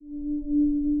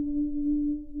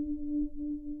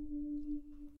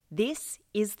This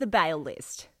is the bail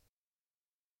list.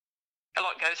 A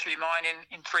lot goes through your mind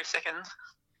in 3 seconds.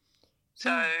 So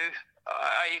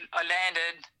I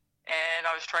landed and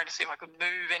I was trying to see if I could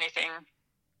move anything.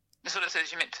 It sort of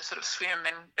says you're meant to sort of swim,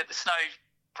 but the snow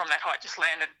from that height just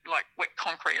landed like wet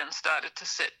concrete and started to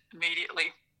set immediately.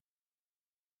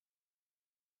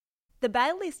 The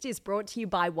bail list is brought to you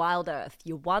by Wild Earth,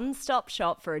 your one-stop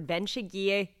shop for adventure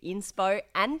gear, inspo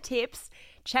and tips.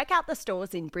 Check out the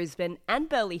stores in Brisbane and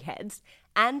Burleigh Heads,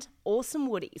 and Awesome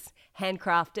Woodies,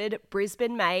 handcrafted,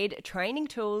 Brisbane-made training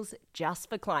tools just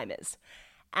for climbers.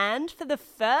 And for the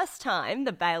first time,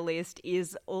 the bail list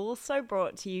is also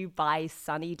brought to you by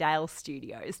Sunnydale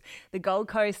Studios, the Gold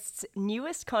Coast's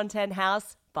newest content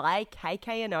house by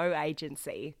KK&O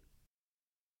Agency.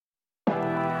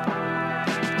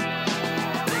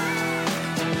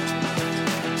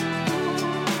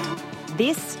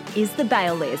 This is the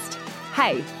bail list.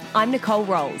 Hey, I'm Nicole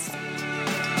Rolls.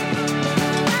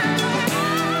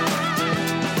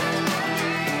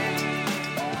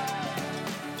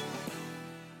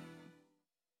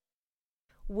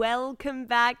 Welcome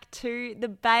back to the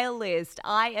bail list.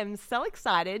 I am so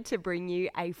excited to bring you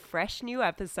a fresh new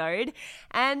episode.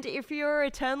 And if you're a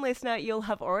return listener, you'll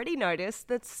have already noticed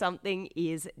that something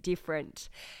is different.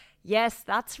 Yes,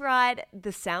 that's right.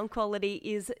 The sound quality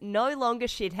is no longer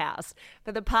shithouse.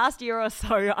 For the past year or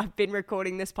so, I've been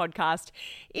recording this podcast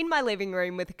in my living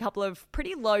room with a couple of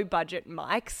pretty low budget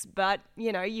mics, but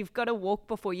you've got to walk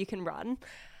before you can run.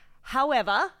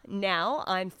 However, now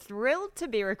I'm thrilled to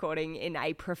be recording in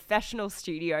a professional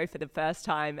studio for the first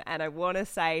time, and I want to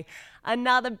say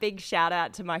another big shout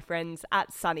out to my friends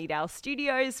at Sunnydale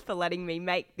Studios for letting me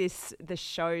make this the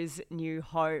show's new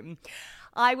home.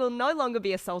 I will no longer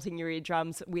be assaulting your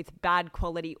eardrums with bad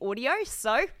quality audio,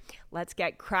 so let's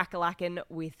get crack-a-lackin'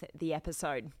 with the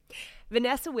episode.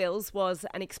 Vanessa Wills was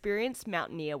an experienced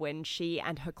mountaineer when she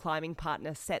and her climbing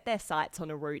partner set their sights on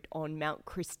a route on Mount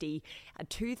Christie, a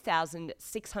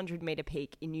 2,600 metre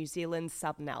peak in New Zealand's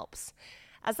Southern Alps.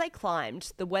 As they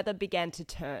climbed, the weather began to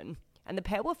turn, and the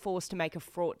pair were forced to make a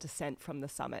fraught descent from the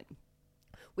summit.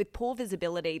 With poor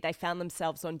visibility, they found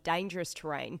themselves on dangerous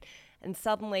terrain, and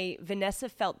suddenly Vanessa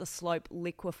felt the slope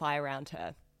liquefy around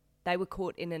her. They were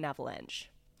caught in an avalanche.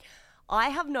 I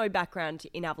have no background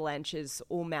in avalanches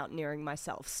or mountaineering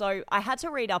myself, so I had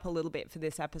to read up a little bit for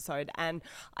this episode, and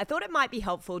I thought it might be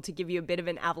helpful to give you a bit of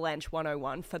an avalanche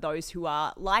 101 for those who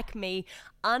are, like me,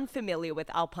 unfamiliar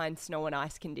with alpine snow and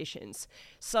ice conditions.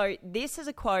 So this is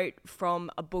a quote from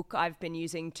a book I've been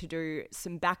using to do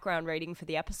some background reading for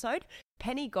the episode,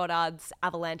 Penny Goddard's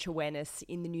Avalanche Awareness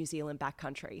in the New Zealand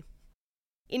Backcountry.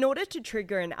 In order to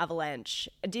trigger an avalanche,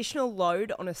 additional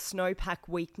load on a snowpack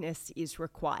weakness is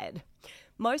required.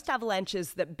 Most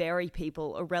avalanches that bury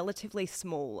people are relatively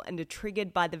small and are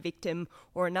triggered by the victim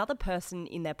or another person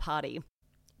in their party.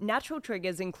 Natural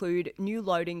triggers include new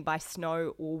loading by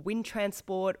snow or wind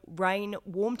transport, rain,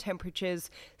 warm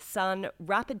temperatures, sun,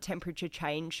 rapid temperature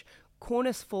change,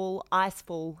 cornice fall, ice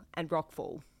fall, and rock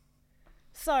fall.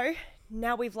 So,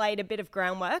 now we've laid a bit of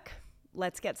groundwork,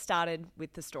 let's get started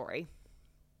with the story.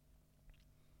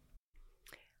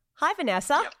 Hi,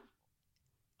 Vanessa. Yep.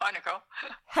 Hi, Nicole.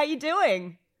 How you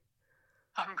doing?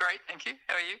 I'm great, thank you.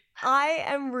 How are you? I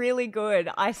am really good.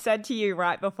 I said to you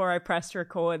right before I pressed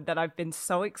record that I've been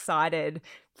so excited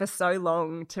for so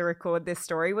long to record this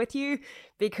story with you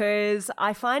because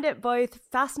I find it both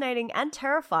fascinating and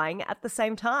terrifying at the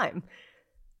same time.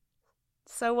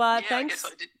 So, thanks. I guess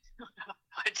I did.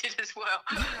 I did as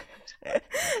well.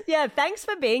 Yeah, thanks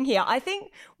for being here. I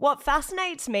think what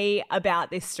fascinates me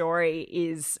about this story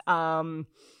is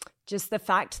just the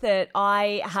fact that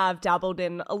I have dabbled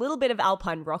in a little bit of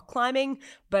alpine rock climbing,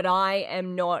 but I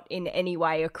am not in any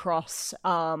way across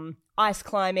ice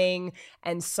climbing.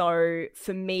 And so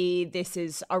for me, this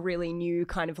is a really new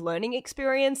kind of learning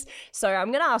experience. So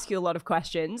I'm going to ask you a lot of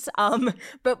questions.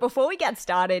 But before we get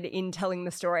started in telling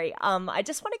the story, I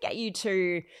just want to get you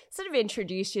to sort of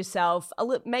introduce yourself,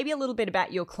 maybe a little bit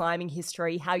about your climbing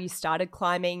history, how you started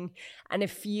climbing, and a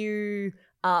few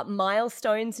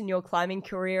milestones in your climbing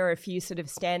career, a few sort of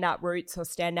standout routes or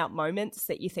standout moments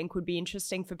that you think would be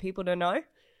interesting for people to know.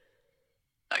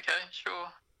 Okay, sure.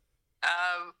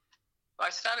 I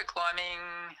started climbing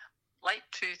late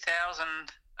 2000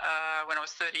 when I was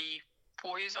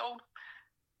 34 years old,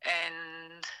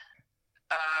 and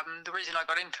the reason I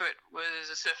got into it was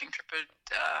a surfing trip had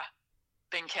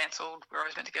been cancelled where I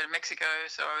was meant to go to Mexico,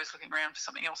 so I was looking around for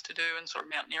something else to do and saw a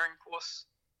mountaineering course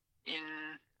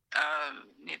in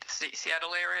near the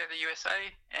Seattle area of the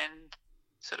USA, and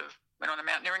sort of went on a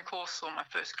mountaineering course, saw my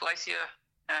first glacier,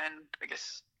 and I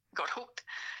guess got hooked.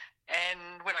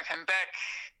 And when I came back,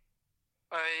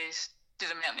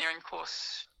 did a mountaineering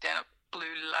course down at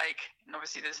Blue Lake, and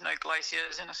obviously there's no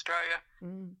glaciers in Australia.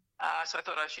 So I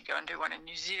thought I should go and do one in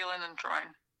New Zealand and try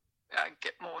and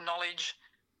get more knowledge.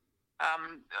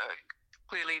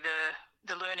 Clearly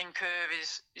the learning curve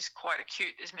is quite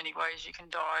acute. There's many ways you can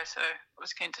die, so I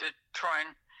was keen to try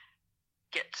and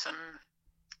get some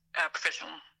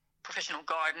professional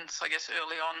guidance, I guess,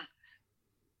 early on.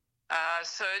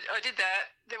 So I did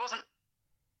that. There wasn't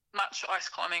much ice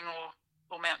climbing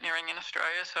or mountaineering in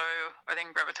Australia, so I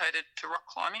then gravitated to rock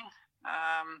climbing.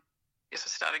 Yes, I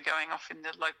started going off in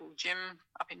the local gym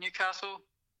up in Newcastle,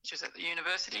 which was at the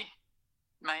university.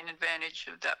 Main advantage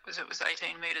of that was it was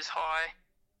 18 metres high.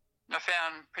 And I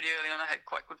found pretty early on I had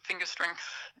quite good finger strength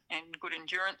and good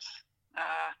endurance,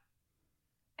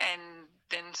 and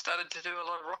then started to do a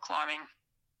lot of rock climbing.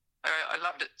 I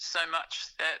loved it so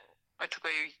much that I took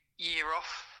a year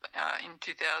off in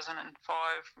 2005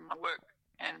 from my work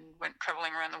and went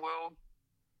travelling around the world,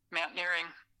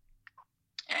 mountaineering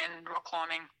and rock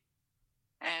climbing,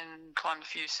 and climbed a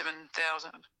few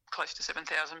close to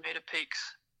 7,000 metre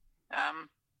peaks.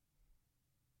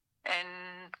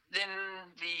 And then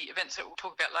the events that we'll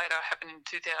talk about later happened in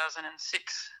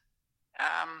 2006.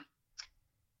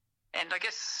 And I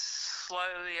guess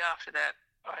slowly after that,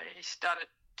 I started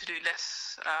to do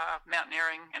less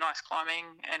mountaineering and ice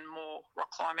climbing and more rock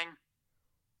climbing,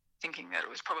 thinking that it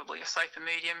was probably a safer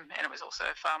medium and it was also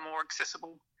far more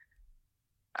accessible.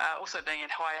 Also being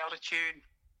at high altitude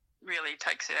really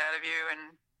takes it out of you,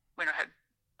 and when I had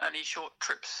only short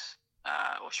trips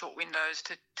or short windows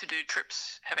to do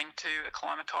trips, having to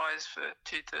acclimatise for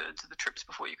 2/3 of the trips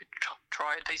before you could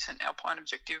try a decent alpine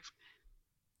objective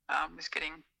was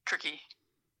getting tricky.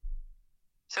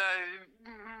 So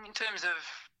in terms of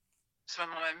some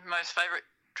of my most favourite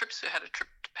trips, we had a trip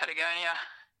to Patagonia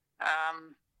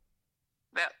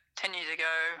about 10 years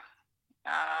ago,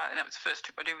 and that was the first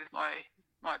trip I did with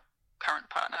my current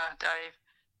partner, Dave,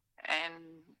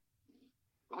 and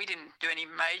we didn't do any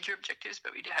major objectives,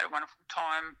 but we had a wonderful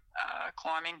time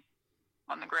climbing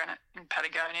on the granite in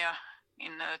Patagonia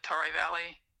in the Torre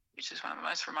Valley, which is one of the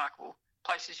most remarkable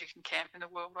places you can camp in the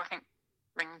world, I think,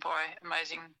 ringed by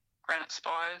amazing granite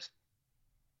spires.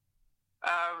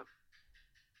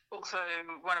 Also,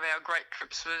 one of our great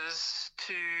trips was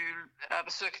to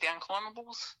the Cirque of the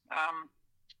Unclimbables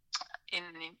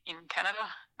in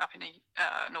Canada, up in the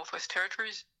Northwest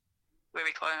Territories, where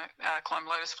we climbed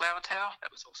Lotus Flower Tower.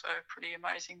 That was also a pretty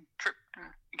amazing trip,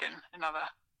 and again, another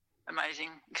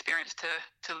amazing experience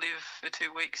to live for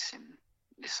 2 weeks in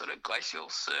this sort of glacial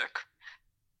cirque,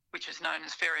 which is known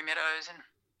as Fairy Meadows, and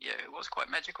yeah, it was quite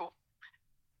magical.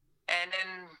 And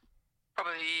then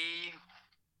probably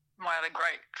my other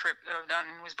great trip that I've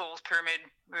done was Ball's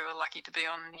Pyramid. We were lucky to be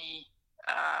on the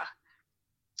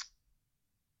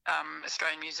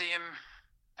Australian Museum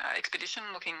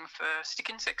expedition looking for stick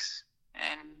insects,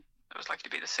 and I was lucky to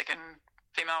be the second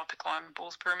female to climb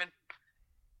Ball's Pyramid.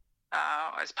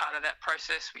 As part of that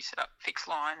process, we set up fixed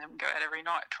lines and go out every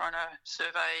night trying to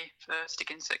survey for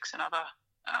stick insects and other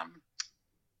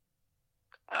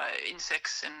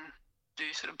insects, and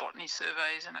do sort of botany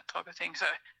surveys and that type of thing. So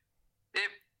they're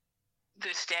the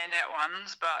standout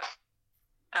ones, but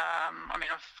I mean,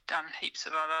 I've done heaps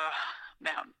of other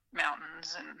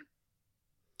mountains, and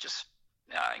just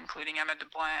including Amer de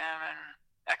Blam and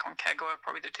Aconcagua,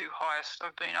 probably the two highest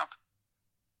I've been up.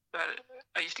 But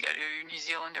I used to go to New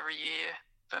Zealand every year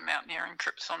for mountaineering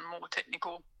trips on more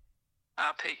technical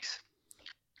peaks.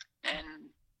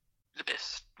 And the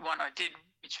best one I did,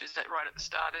 which was that right at the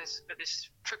start, is but this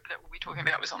trip that we'll be talking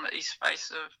about was on the east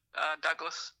face of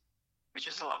Douglas, which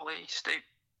is a lovely steep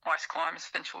ice climb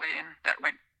essentially, and that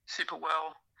went super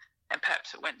well. And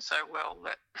perhaps it went so well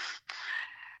that,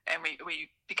 and we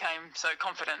became so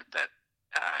confident that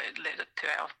it led to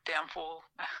our downfall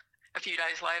a few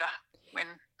days later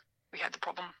when we had the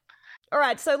problem. All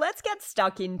right, so let's get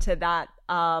stuck into that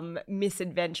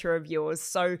misadventure of yours.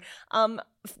 So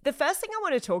the first thing I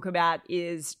want to talk about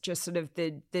is just sort of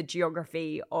the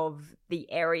geography of the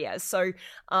area. So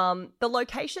the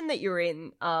location that you're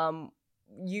in,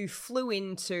 you flew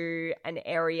into an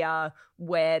area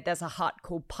where there's a hut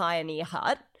called Pioneer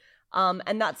Hut,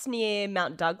 and that's near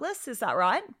Mount Douglas, is that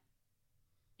right?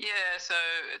 Yeah, so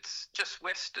it's just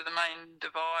west of the main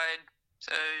divide,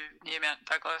 so near Mount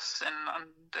Douglas and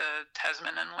under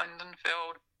Tasman and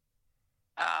Lindenfeld.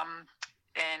 I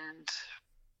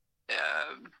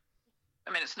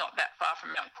mean, it's not that far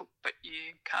from Mount Cook, but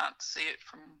you can't see it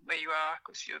from where you are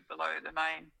because you're below the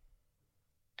main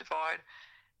divide.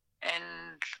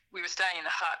 And we were staying in the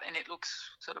hut, and it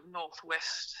looks sort of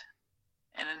northwest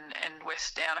and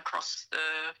west down across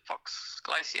the Fox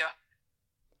Glacier.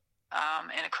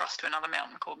 and across to another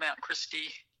mountain called Mount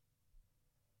Christie.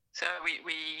 So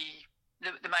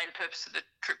the main purpose of the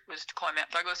trip was to climb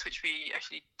Mount Douglas, which we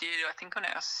actually did, I think, on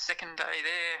our second day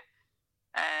there.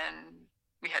 And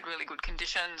we had really good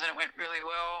conditions and it went really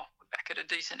well. We're back at a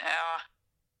decent hour.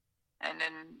 And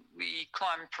then we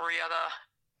climbed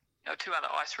two other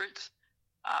ice routes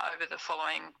over the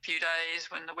following few days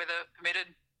when the weather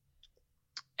permitted.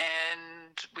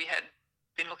 And we had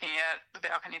been looking at the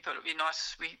balcony, thought it would be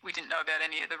nice. We didn't know about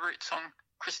any of the routes on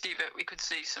Christie, but we could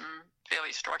see some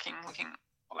fairly striking looking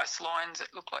ice lines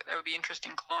that looked like they would be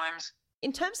interesting climbs.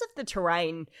 In terms of the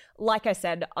terrain, like I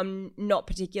said, I'm not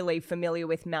particularly familiar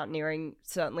with mountaineering,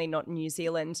 certainly not New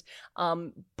Zealand.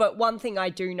 But one thing I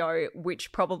do know,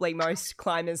 which probably most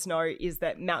climbers know, is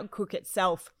that Mount Cook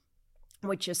itself,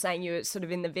 which you're saying you're sort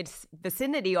of in the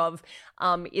vicinity of,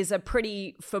 is a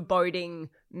pretty foreboding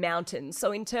mountain.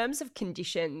 So in terms of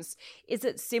conditions, is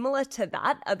it similar to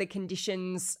that? Are the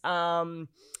conditions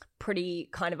pretty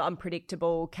kind of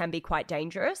unpredictable, can be quite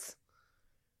dangerous?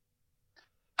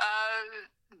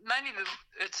 Mainly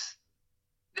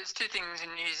there's two things in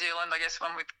New Zealand. I guess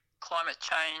one with climate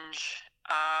change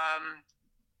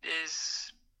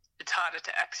is it's harder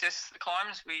to access the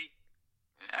climbs. We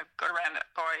got around it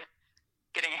by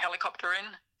getting a helicopter in,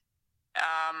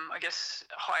 I guess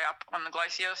high up on the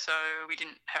glacier, so we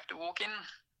didn't have to walk in.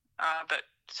 But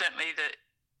certainly the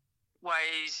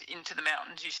ways into the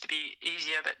mountains used to be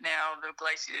easier, but now the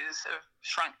glaciers have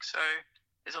shrunk, so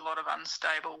there's a lot of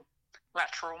unstable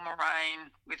lateral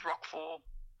moraine with rockfall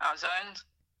zones.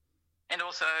 And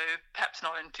also, perhaps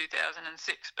not in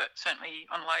 2006, but certainly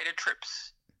on later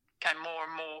trips, became more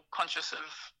and more conscious of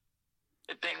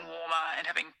it being warmer and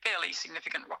having fairly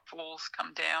significant rockfalls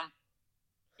come down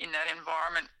in that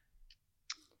environment.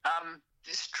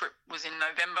 This trip was in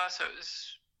November, so it was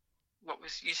what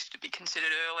was used to be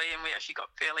considered early, and we actually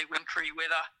got fairly wintry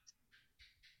weather,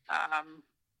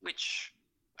 which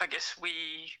I guess we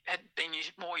had been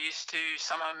more used to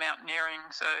summer mountaineering,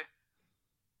 so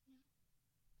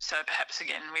perhaps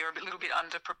again we were a little bit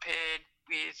underprepared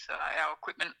with our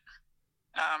equipment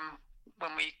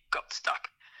when we got stuck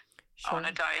on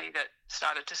a day that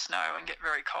started to snow and get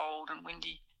very cold and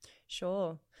windy.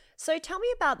 Sure. So tell me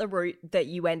about the route that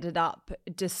you ended up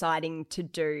deciding to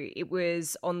do. It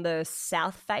was on the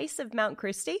south face of Mount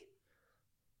Christie?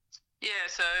 Yeah,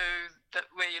 so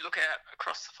where you look out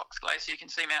across the Fox Glacier, you can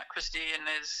see Mount Christie, and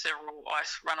there's several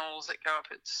ice runnels that go up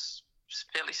its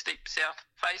fairly steep south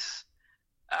face.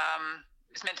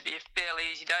 It's meant to be a fairly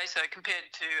easy day, so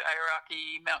compared to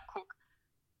Aoraki, Mount Cook,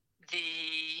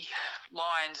 the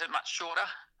lines are much shorter.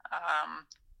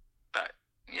 But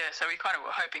yeah, so we kind of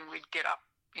were hoping we'd get up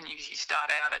and usually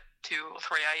start out at 2 or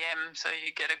 3 a.m, so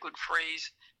you get a good freeze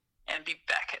and be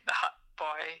back at the hut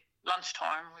by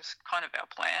lunchtime was kind of our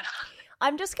plan.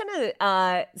 I'm just going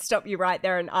to stop you right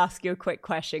there and ask you a quick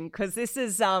question, because this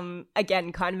is,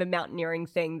 again, kind of a mountaineering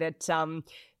thing that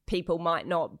people might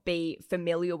not be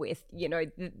familiar with. You know,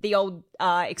 the old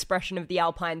expression of the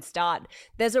alpine start.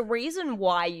 There's a reason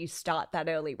why you start that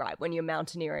early, right, when you're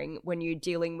mountaineering, when you're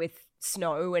dealing with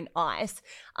snow and ice.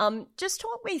 Just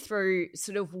talk me through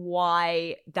sort of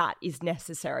why that is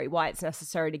necessary, why it's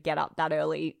necessary to get up that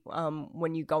early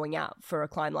when you're going out for a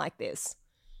climb like this.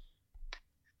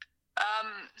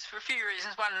 For a few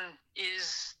reasons. One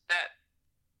is that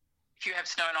if you have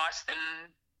snow and ice, then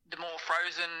the more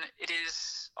frozen it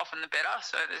is, often the better.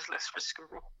 So there's less risk of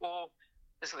rockfall,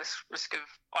 there's less risk of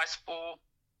ice fall.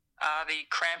 The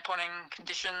cramponing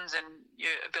conditions and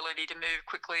your ability to move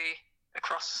quickly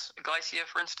across a glacier,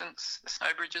 for instance, the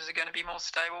snow bridges are going to be more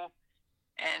stable,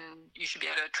 and you should be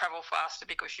able to travel faster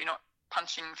because you're not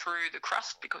punching through the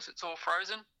crust because it's all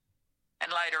frozen.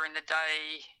 And later in the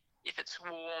day, if it's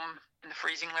warm and the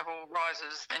freezing level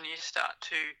rises, then you start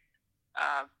to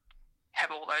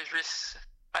have all those risks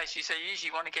face you. So you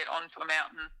usually want to get onto a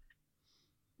mountain,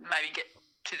 maybe get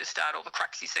to the start or the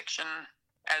cruxy section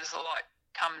as the light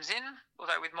comes in,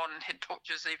 although with modern head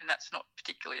torches even that's not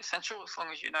particularly essential as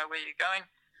long as you know where you're going,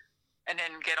 and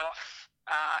then get off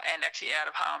and actually out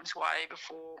of harm's way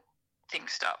before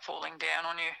things start falling down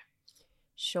on you.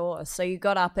 Sure. So you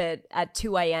got up at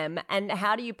 2 a.m. and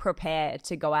how do you prepare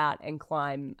to go out and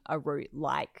climb a route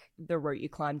like the route you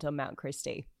climbed on Mount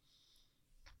Christie?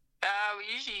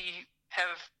 We usually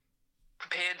have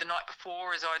prepared the night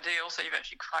before is ideal, so you've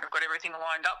actually kind of got everything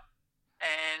lined up,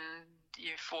 and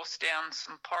you force down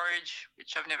some porridge,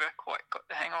 which I've never quite got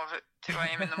the hang of at 2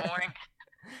 a.m. in the morning,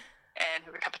 and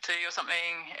have a cup of tea or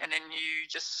something, and then you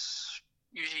just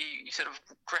usually you sort of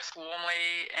dress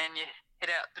warmly and you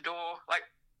head out the door. Like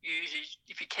you usually,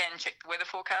 if you can, check the weather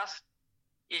forecast.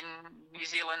 in New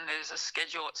Zealand there's a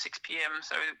schedule at 6 p.m,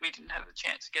 so we didn't have the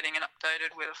chance of getting an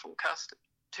updated weather forecast at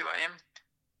 2 a.m.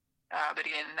 But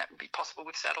again, that would be possible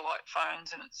with satellite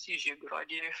phones, and it's usually a good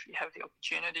idea if you have the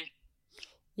opportunity.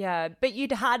 Yeah, but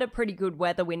you'd had a pretty good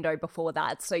weather window before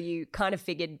that, so you kind of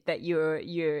figured that your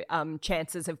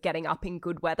chances of getting up in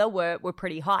good weather were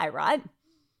pretty high, right?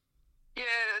 Yeah,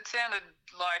 it sounded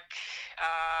like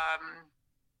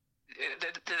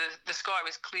the sky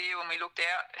was clear when we looked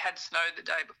out. It had snowed the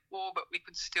day before, but we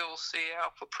could still see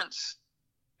our footprints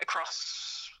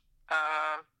across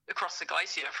the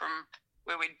glacier from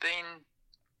where we'd been,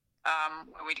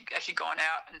 where we'd actually gone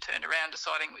out and turned around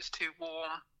deciding it was too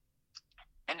warm.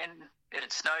 And then it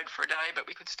had snowed for a day, but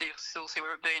we could still see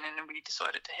where we'd been, and then we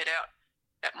decided to head out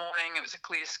that morning. It was a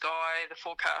clear sky. The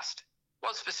forecast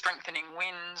was for strengthening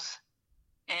winds,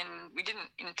 and we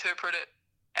didn't interpret it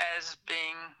as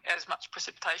being as much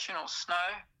precipitation or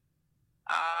snow.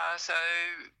 So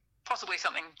possibly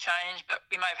something changed, but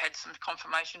we may have had some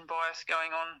confirmation bias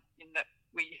going on in that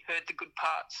we heard the good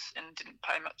parts and didn't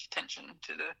pay much attention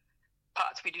to the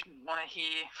parts we didn't want to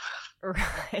hear.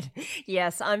 Right.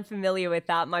 Yes, I'm familiar with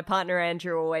that. My partner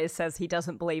Andrew always says he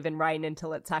doesn't believe in rain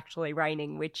until it's actually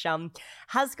raining, which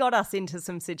has got us into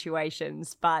some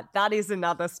situations, but that is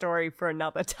another story for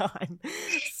another time.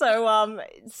 So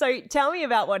tell me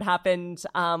about what happened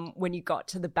when you got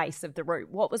to the base of the route.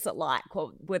 What was it like?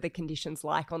 What were the conditions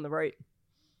like on the route?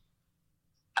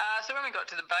 So when we got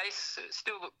to the base, it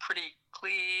still looked pretty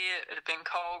clear. It had been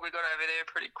cold. We got over there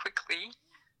pretty quickly.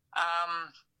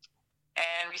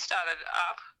 And we started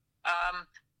up.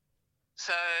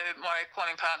 So my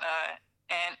climbing partner,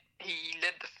 he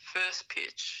led the first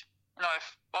pitch, and I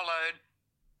followed.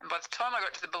 And by the time I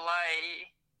got to the belay,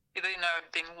 even though it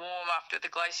had been warm after the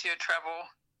glacier travel,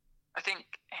 I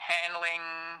think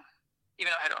handling, even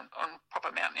though I had on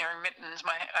proper mountaineering mittens,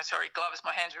 gloves,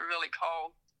 my hands were really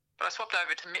cold. But I swapped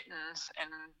over to mittens,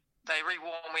 and they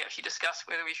re-warmed. We actually discussed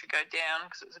whether we should go down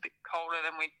because it was a bit colder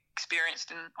than we experienced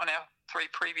on our 3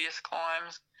 previous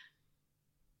climbs.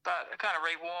 But it kind of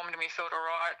re-warmed and we felt all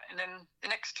right. And then the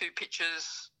next 2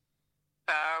 pitches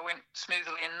went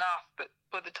smoothly enough. But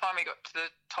by the time we got to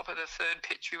the top of the 3rd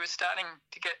pitch, we were starting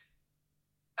to get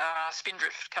spin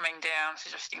drift coming down,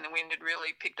 suggesting the wind had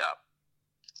really picked up.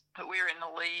 But we were in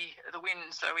the lee of the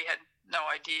wind, so we had no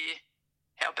idea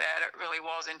how bad it really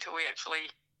was until we actually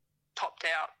topped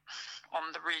out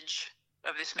on the ridge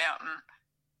of this mountain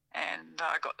and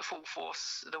got the full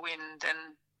force of the wind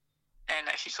and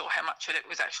actually saw how much of it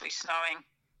was actually snowing.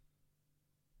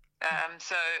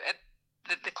 So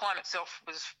the climb itself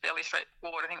was fairly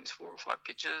straightforward. I think it was 4 or 5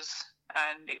 pitches,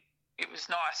 and it was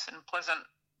nice and pleasant,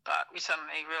 but we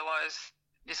suddenly realised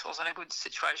this wasn't a good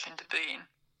situation to be in.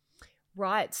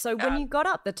 Right. So when you got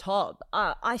up the top,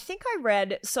 I think I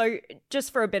read, so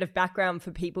just for a bit of background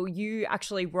for people, you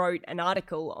actually wrote an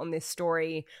article on this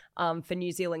story for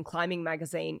New Zealand Climber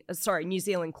magazine,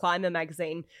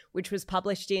 which was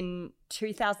published in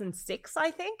 2006,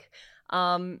 I think.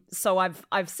 So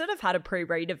I've sort of had a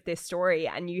pre-read of this story,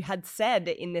 and you had said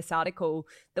in this article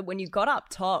that when you got up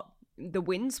top, the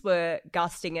winds were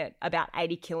gusting at about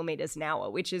 80 kilometers an hour,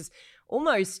 which is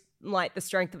almost like the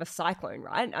strength of a cyclone,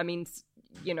 right? I mean,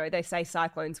 you know, they say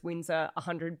cyclones winds are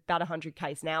about 100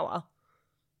 k's an hour.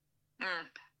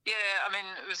 Yeah, I mean,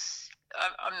 it was.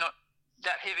 I'm not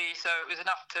that heavy, so it was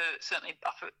enough to certainly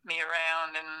buffet me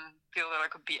around and feel that I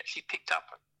could be actually picked up.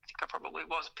 I think I probably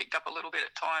was picked up a little bit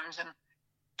at times and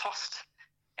tossed,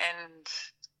 and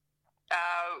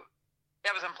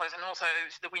that was unpleasant. Also,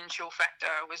 the wind chill factor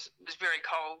was very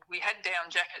cold. We had down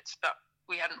jackets, but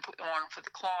we hadn't put them on for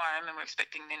the climb, and we're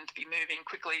expecting them to be moving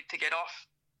quickly to get off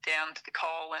down to the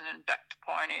coal and then back to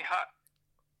Pioneer Hut.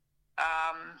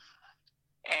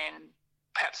 And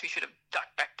perhaps we should have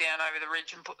ducked back down over the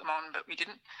ridge and put them on, but we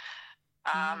didn't.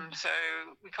 So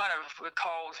we kind of were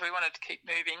cold, so we wanted to keep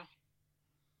moving.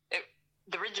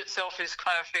 The ridge itself is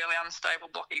kind of fairly unstable,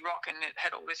 blocky rock, and it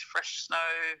had all this fresh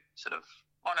snow sort of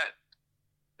on it.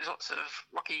 There's lots of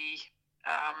rocky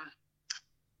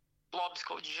blobs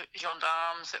called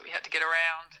gendarmes that we had to get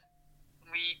around.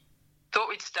 We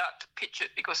thought we'd start to pitch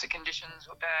it because the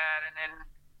conditions were bad, and then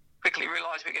quickly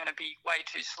realised we were going to be way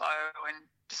too slow and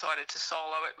decided to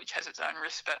solo it, which has its own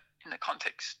risk, but in the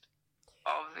context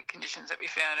of the conditions that we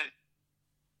found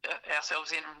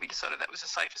ourselves in, we decided that was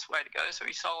the safest way to go, so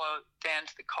we soloed down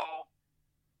to the coal.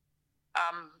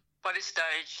 By this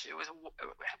stage, it was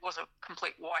a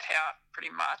complete whiteout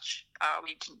pretty much.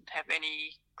 We didn't have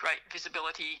any great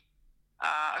visibility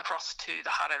across to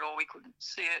the hut at all. We couldn't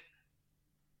see it.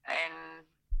 And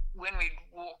when we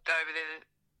walked over there,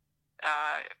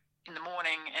 in the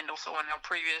morning, and also on our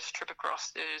previous trip across,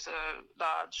 there's a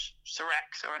large serac,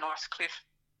 or an ice cliff,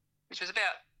 which was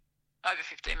about over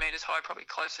 15 metres high, probably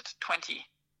closer to 20.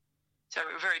 So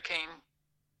we were very keen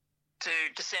to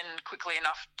descend quickly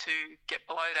enough to get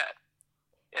below that.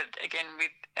 Again,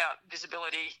 without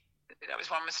visibility, that was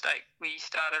one mistake. We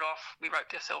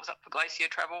roped ourselves up for glacier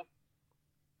travel,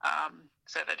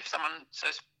 so that so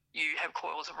you have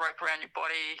coils of rope around your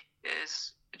body,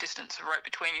 there's a distance of rope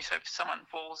between you, so if someone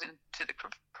falls into the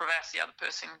crevasse, the other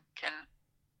person can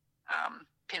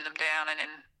pin them down and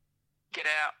then get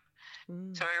out.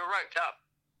 So we were roped up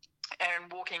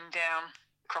and walking down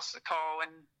across the coal,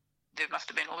 and there must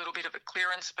have been a little bit of a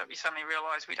clearance, but we suddenly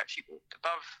realised we'd actually walked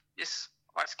above this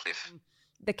ice cliff.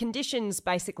 The conditions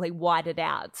basically whited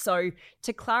out. So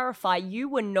to clarify,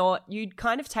 you'd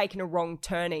kind of taken a wrong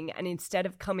turning, and instead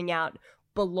of coming out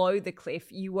below the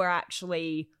cliff, you were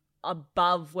actually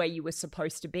above where you were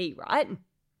supposed to be, right?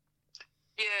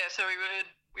 Yeah, so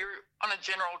we were on a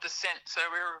general descent, so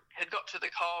had got to the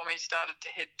coal and we started to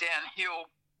head downhill,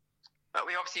 but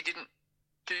we obviously didn't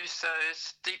do so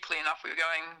steeply enough. We were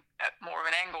going at more of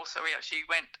an angle, so we actually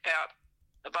went out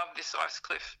above this ice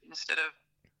cliff instead of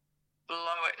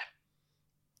below it.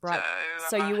 Right.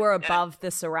 So you were above the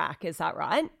serac, is that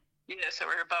right? Yeah, so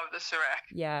we're above the serac.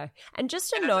 Yeah. And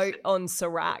just a note on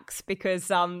seracs,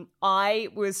 because I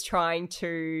was trying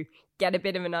to get a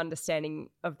bit of an understanding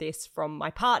of this from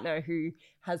my partner, who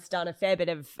has done a fair bit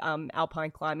of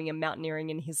alpine climbing and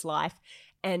mountaineering in his life.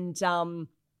 And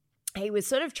he was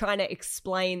sort of trying to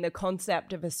explain the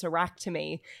concept of a serac to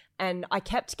me. And I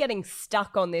kept getting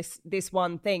stuck on this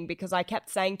one thing, because I kept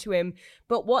saying to him,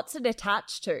 but what's it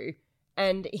attached to?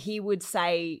 And he would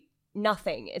say,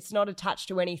 nothing. It's not attached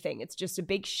to anything. It's just a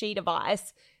big sheet of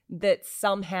ice that's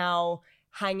somehow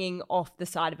hanging off the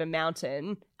side of a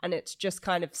mountain, and it's just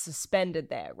kind of suspended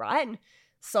there, right?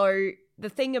 So the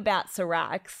thing about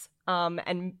seracs,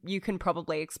 and you can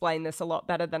probably explain this a lot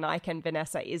better than I can,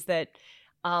 Vanessa, is that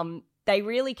they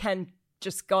really can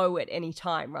just go at any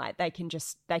time, right? They can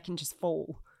just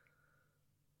fall.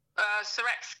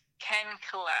 Seracs can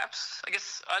collapse. I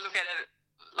guess I look at it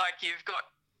like you've got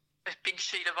a big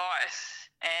sheet of ice,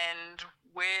 and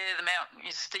where the mountain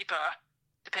is steeper,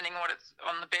 depending on what it's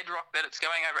on the bedrock that it's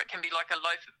going over, it can be like a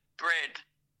loaf of bread,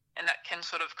 and that can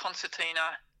sort of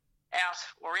concertina out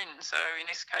or in. So in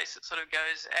this case, it sort of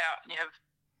goes out, and you have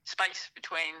space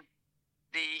between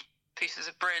the pieces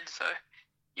of bread. So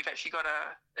you've actually got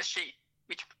a sheet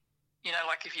which,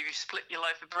 like if you split your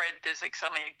loaf of bread, there's like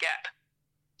suddenly a gap.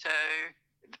 So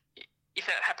if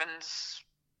that happens,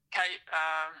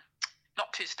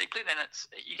 not too steeply, then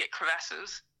you get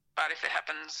crevasses. But if it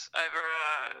happens over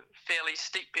a fairly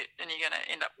steep bit, then you're going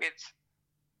to end up with,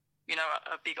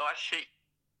 a big ice sheet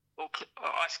or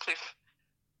ice cliff,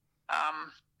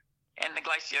 and the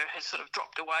glacier has sort of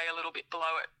dropped away a little bit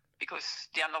below it because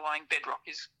the underlying bedrock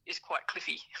is quite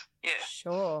cliffy. Yeah.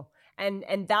 Sure.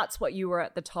 And that's what you were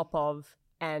at the top of,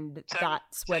 and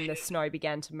that's when the snow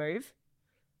began to move?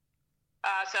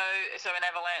 So an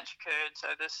avalanche occurred, so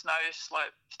the snow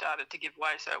slope started to give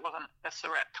way, so it wasn't a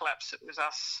serac collapse, it was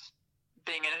us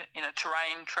being in a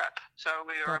terrain trap. So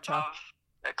we were above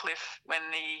a cliff when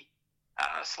the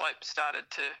slope started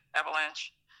to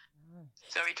avalanche.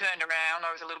 So we turned around,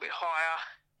 I was a little bit higher,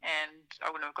 and I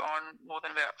wouldn't have gone more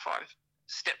than about 5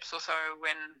 steps or so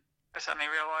when I suddenly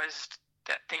realised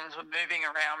that things were moving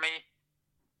around me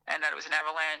and that it was an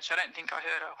avalanche. I don't think I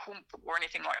heard a whoomp or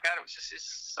anything like that. It was just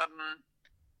this sudden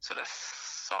sort of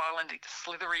silent,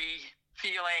 slithery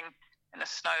feeling, and the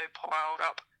snow piled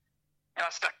up. And I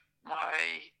stuck my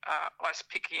ice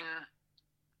pick in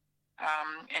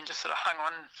and just sort of hung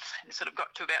on, and sort of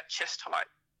got to about chest height.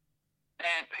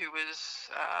 And who was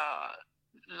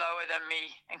lower than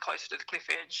me and closer to the cliff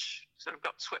edge sort of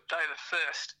got swept over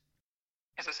first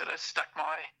as I sort of stuck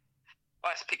my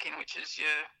ice pick in, which is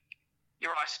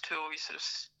your ice tool. You sort of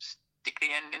stick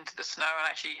the end into the snow, and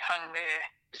actually hung there,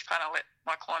 which kind of let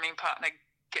my climbing partner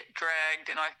get dragged,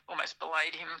 and I almost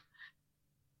belayed him.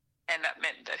 And that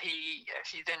meant that he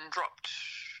actually then dropped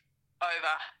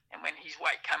over, and when his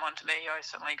weight came onto me, I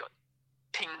suddenly got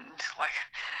pinged, like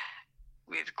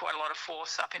with quite a lot of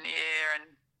force up in the air,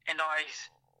 and I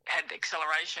had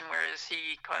acceleration, whereas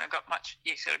he sort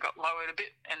of got lowered a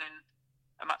bit, and then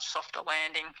a much softer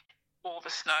landing. All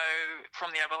the snow from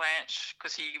the avalanche,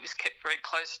 because he was kept very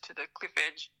close to the cliff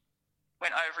edge,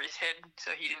 went over his head,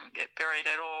 so he didn't get buried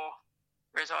at all,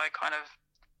 whereas I kind of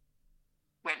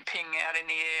went ping out in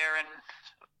the air and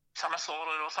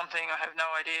somersaulted or something, I have no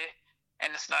idea,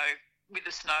 and with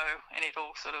the snow, and it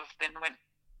all sort of then went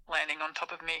landing on top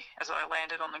of me as I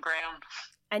landed on the ground.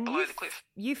 And below the cliff.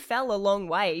 You fell a long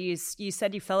way. You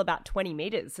said you fell about 20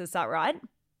 meters. Is that right?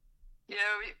 Yeah,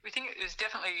 we think it was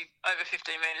definitely over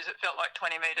 15 metres. It felt like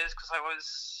 20 metres because I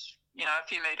was, a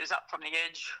few metres up from the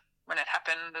edge when it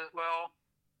happened as well.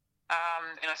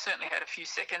 And I certainly had a few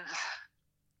seconds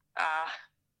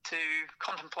to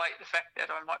contemplate the fact that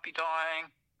I might be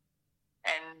dying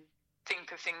and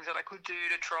think of things that I could do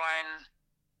to try and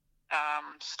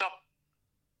stop.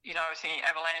 I was thinking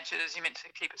avalanches, you're meant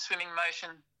to keep a swimming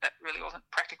motion. That really wasn't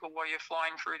practical while you're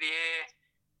flying through the air.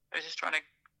 I was just trying to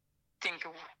think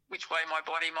of which way my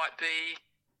body might be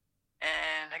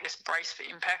and I guess brace for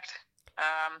impact.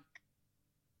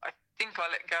 I think I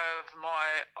let go of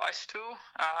my ice tool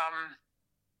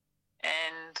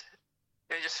and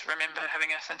I just remember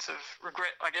having a sense of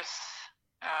regret, I guess,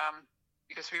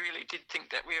 because we really did think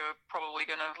that we were probably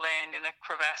going to land in a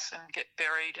crevasse and get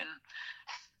buried, and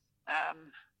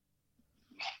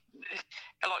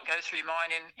a lot goes through your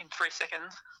mind in 3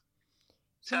 seconds.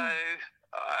 So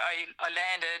I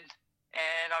landed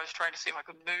and I was trying to see if I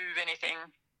could move anything.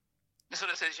 It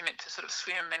sort of says you're meant to sort of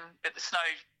swim, and but the snow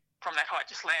from that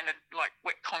height just landed like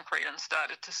wet concrete and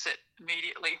started to set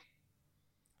immediately.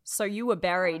 So you were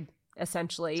buried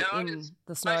essentially in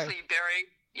the snow. Mostly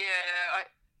buried. Yeah,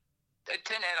 it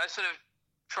turned out I was sort of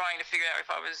trying to figure out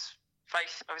if I was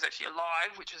actually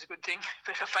alive, which was a good thing,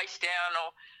 but if I face down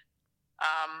or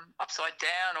upside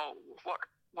down or what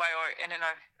way and then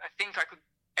I think I could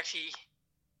actually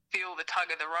feel the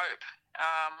tug of the rope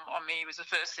on me was the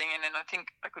first thing, and then I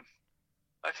think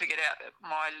I figured out that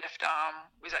my left arm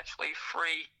was actually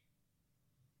free.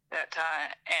 That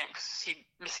Ant, because he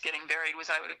missed getting buried, was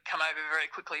able to come over very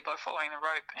quickly by following the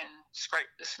rope and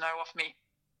scrape the snow off me.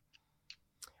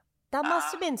 That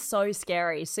must have been so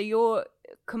scary. So you're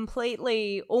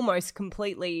almost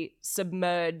completely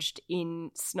submerged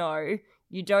in snow.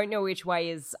 You don't know which way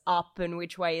is up and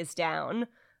which way is down.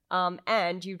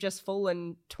 And you've just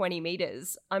fallen 20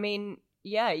 meters. I mean,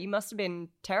 yeah, you must have been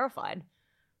terrified.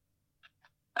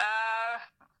 I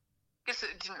guess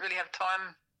it didn't really have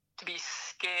time to be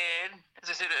scared. As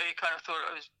I said, I kind of thought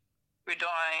we're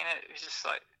dying, and it was just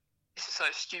like, this is so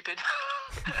stupid.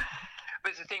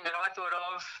 Was the thing that I thought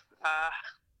of.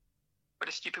 What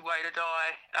a stupid way to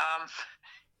die.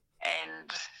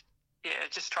 And yeah,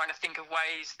 just trying to think of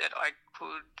ways that I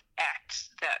could act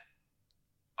that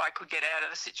I could get out of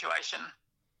the situation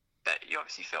that you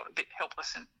obviously felt a bit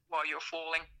helpless while you were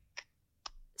falling.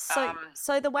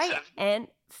 So the way Ant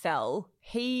fell,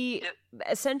 he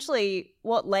essentially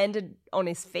landed on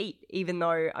his feet, even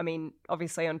though, I mean,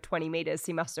 obviously on 20 meters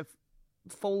he must have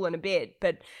fallen a bit,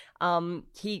 but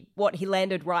he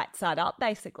landed right side up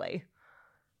basically.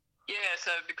 Yeah, so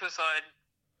because I'd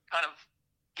kind of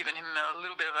given him a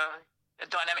little bit of a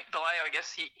dynamic delay, I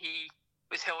guess he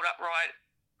was held upright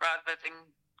rather than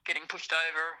getting pushed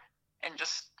over, and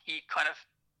just he kind of,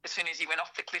 as soon as he went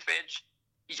off the cliff edge,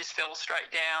 he just fell straight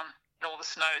down and all the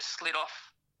snow slid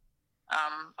off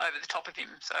over the top of him,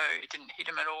 so it didn't hit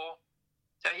him at all.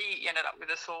 So he ended up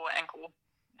with a sore ankle.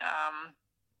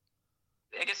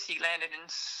 I guess he landed in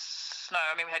snow.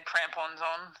 I mean, we had crampons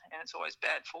on, and it's always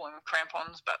bad falling with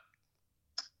crampons, but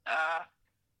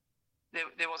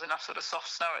there was enough sort of soft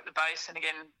snow at the base, and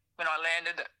again, when I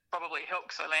landed, that probably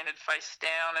helped, because I landed face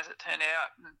down, as it turned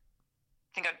out, and I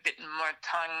think I'd bitten my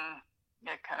tongue,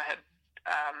 kind of had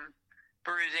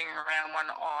bruising around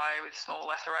one eye with small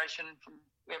laceration from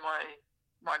where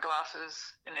my glasses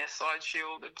in their side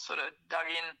shield had sort of dug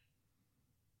in,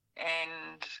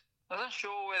 and I wasn't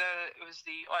sure whether it was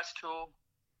the ice tool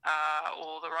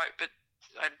or the rope, but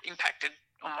I'd impacted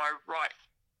on my right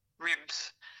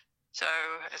ribs. So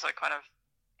as I kind of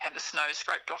had the snow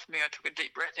scraped off me, I took a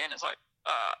deep breath in. It's like,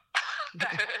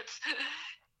 that hurts.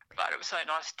 But it was so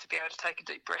nice to be able to take a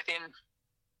deep breath in.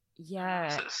 Yeah.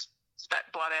 Sort of spat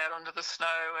blood out onto the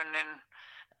snow, and then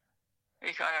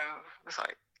we kind of was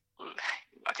like,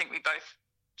 I think we both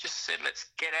just said,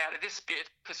 let's get out of this bit,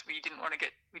 because we didn't know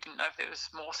if there was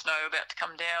more snow about to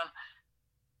come down.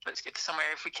 Let's get to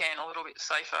somewhere, if we can, a little bit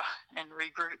safer and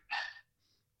regroup.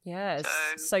 Yes.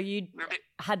 So you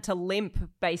had to limp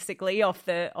basically off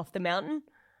the mountain?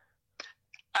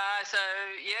 So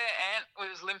yeah, Ant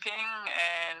was limping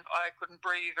and I couldn't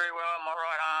breathe very well on my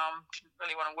right arm. Didn't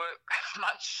really want to work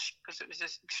much because it was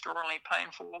just extraordinarily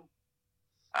painful.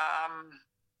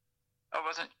 I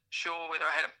wasn't sure whether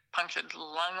I had a punctured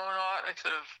lung or not.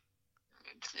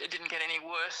 It didn't get any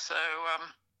worse, so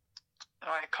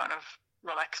I kind of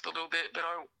relaxed a little bit, but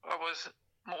I was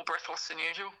more breathless than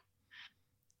usual.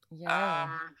 Yeah.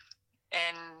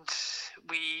 And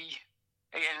we,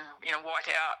 again, white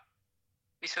out,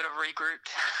 we sort of regrouped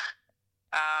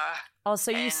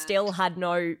So you still had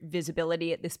no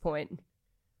visibility at this point?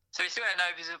 So we still had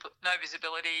no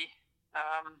visibility.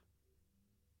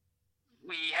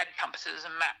 We had compasses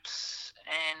and maps,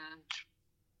 and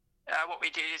what we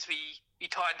did is we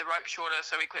tied the rope shorter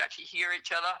so we could actually hear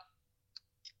each other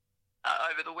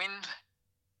over the wind.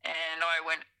 And I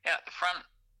went out the front,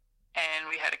 and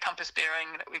we had a compass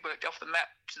bearing that we worked off the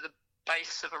map to the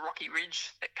base of a rocky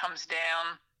ridge that comes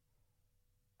down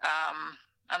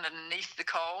underneath the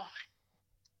coal.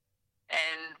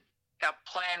 And our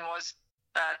plan was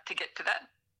to get to that.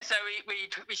 So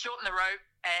we shortened the rope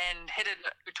and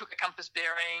we took a compass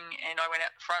bearing, and I went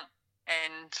out the front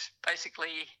and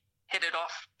basically headed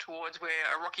off towards where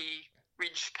a rocky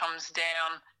ridge comes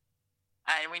down.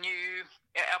 And we knew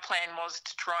our plan was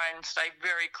to try and stay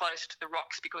very close to the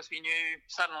rocks, because we knew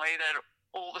suddenly that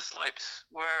all the slopes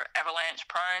were avalanche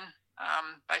prone.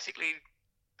 Basically,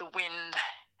 the wind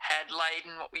had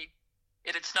laden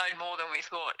it had snowed more than we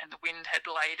thought, and the wind had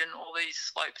laden all these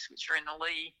slopes which are in the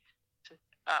lee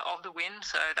of the wind,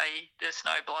 so the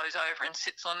snow blows over and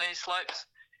sits on these slopes.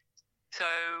 So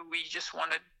we just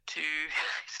wanted to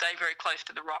stay very close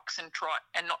to the rocks and try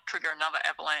and not trigger another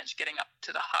avalanche getting up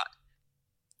to the hut.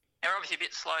 And we're obviously a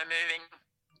bit slow moving,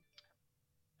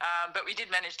 but we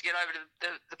did manage to get over to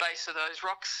the base of those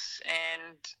rocks,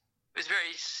 and it was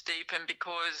very steep, and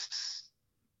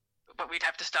but we'd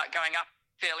have to start going up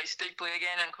fairly steeply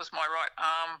again, and of course my right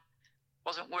arm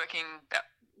wasn't working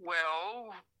that well,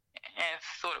 and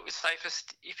thought it was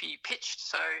safest if he pitched,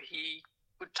 so he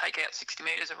would take out 60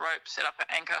 metres of rope, set up an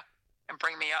anchor and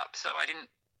bring me up so I didn't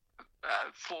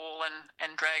fall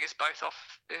and drag us both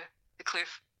off the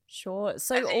cliff. Sure.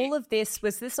 So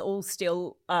was this all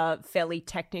still fairly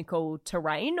technical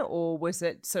terrain, or was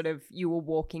it sort of you were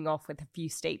walking off with a few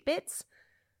steep bits?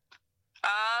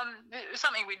 It was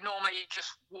something we'd normally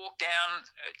just walk down.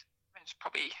 It's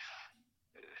probably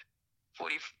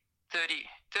 30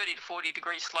 to 40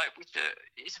 degree slope, which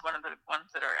is one of the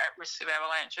ones that are at risk of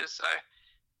avalanches. So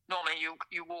normally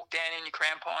you walk down in your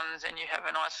crampons, and you have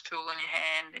a nice tool in your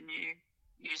hand, and you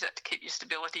use that to keep your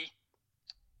stability.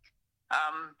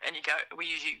 And you go.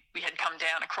 We had come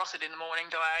down across it in the morning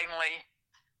diagonally,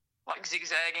 like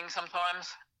zigzagging sometimes,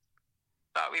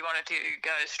 but we wanted to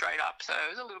go straight up, so it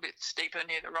was a little bit steeper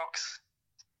near the rocks,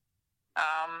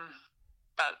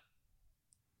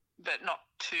 but not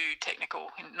too technical,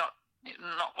 not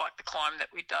like the climb that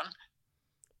we'd done.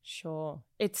 Sure.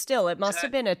 It must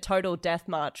have been a total death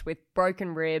march with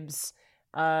broken ribs,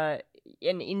 an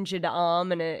injured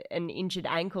arm, and an injured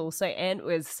ankle. So Ant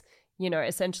was,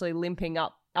 essentially limping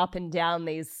up and down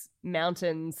these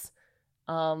mountains,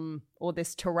 or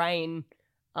this terrain,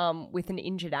 with an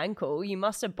injured ankle. You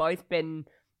must have both been,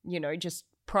 just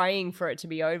praying for it to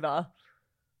be over.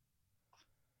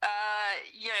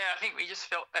 Yeah, I think we just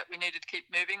felt that we needed to keep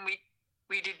moving.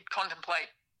 We did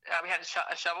contemplate. We had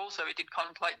a shovel, so we did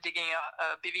contemplate digging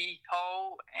a bivvy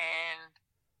hole and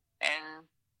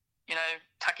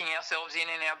tucking ourselves in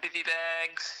our bivvy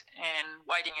bags and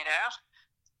waiting it out.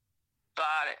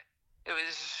 But it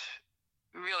was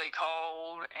really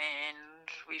cold, and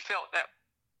we felt that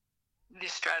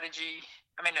this strategy,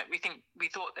 we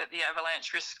thought that the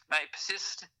avalanche risk may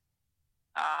persist,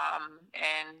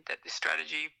 and that this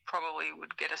strategy probably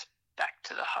would get us back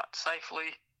to the hut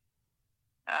safely,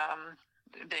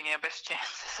 being our best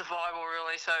chance of survival,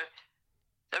 really. So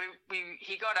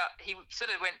he got up, he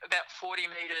sort of went about 40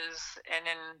 metres, and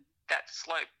then that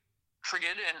slope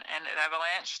triggered and it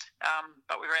avalanched,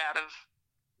 but we were out of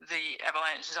the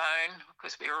avalanche zone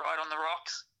because we were right on the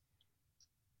rocks.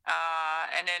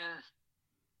 And then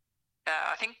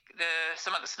I think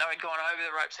some of the snow had gone over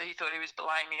the rope, so he thought he was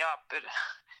belaying me up. But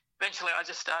eventually I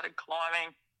just started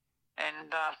climbing, and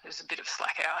there was a bit of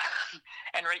slack out,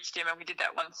 and reached him, and we did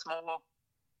that once more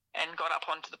and got up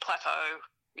onto the plateau,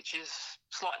 which is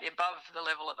slightly above the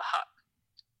level of the hut.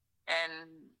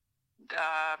 And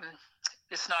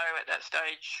the snow at that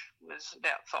stage was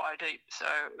about thigh deep, so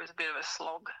it was a bit of a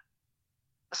slow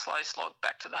slog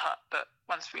back to the hut. But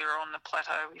once we were on the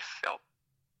plateau, we felt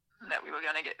that we were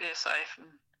going to get there safe, and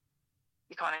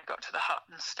we kind of got to the hut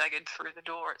and staggered through the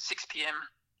door at 6 p.m,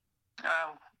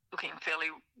 looking fairly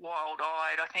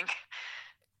wild-eyed, I think.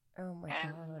 Oh my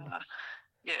God.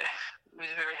 Yeah, we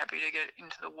was very happy to get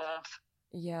into the warmth.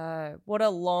 Yeah, what a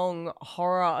long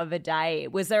horror of a day.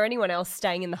 Was there anyone else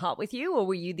staying in the hut with you, or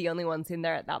were you the only ones in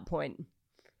there at that point?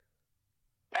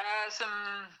 Some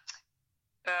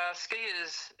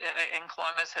skiers and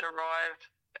climbers had arrived,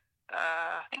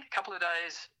 I think a couple of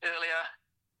days earlier,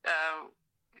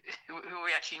 who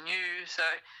we actually knew, so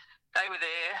they were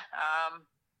there.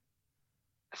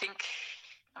 I think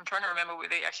I'm trying to remember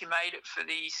whether they actually made it for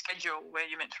the schedule where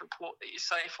you're meant to report that you're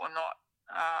safe or not.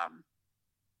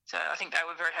 So I think they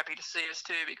were very happy to see us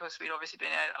too, because we'd obviously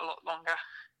been out a lot longer,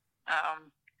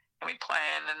 and we'd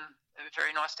planned, and it was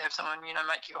very nice to have someone,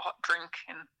 make you a hot drink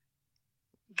and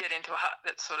get into a hut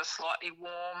that's sort of slightly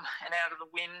warm and out of the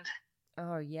wind.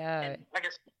 Oh, yeah. And I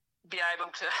guess be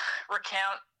able to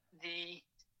recount the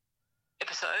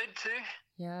episode too.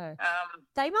 Yeah.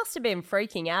 They must have been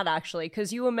freaking out, actually,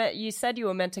 because you said you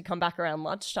were meant to come back around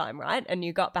lunchtime, right? And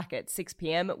you got back at 6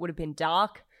 p.m. It would have been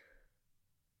dark.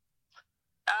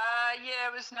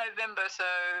 Yeah, it was November, so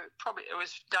probably it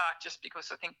was dark just because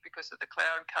of the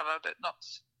cloud cover, but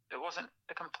it wasn't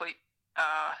a complete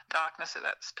darkness at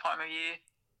that time of year.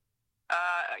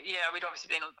 Yeah, we'd obviously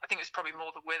been, I think it was probably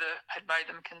more the weather had made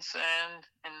them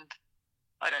concerned, and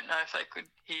I don't know if they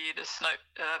could hear the snow,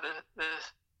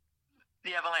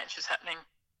 the avalanches happening.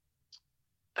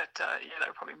 But yeah,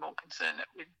 they were probably more concerned that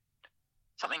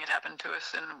something had happened to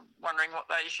us and wondering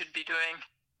what they should be doing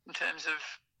in terms of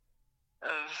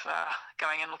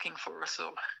going and looking for us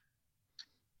or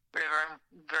whatever. I'm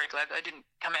very glad they didn't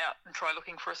come out and try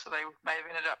looking for us, or they may have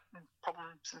ended up in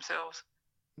problems themselves.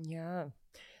 Yeah.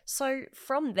 So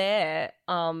from there,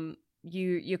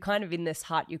 you're kind of in this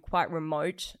hut, you're quite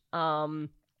remote, and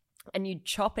you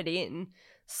chop it in.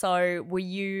 So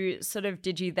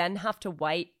did you then have to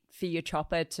wait for your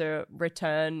chopper to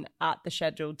return at the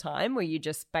scheduled time? Were you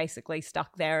just basically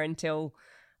stuck there until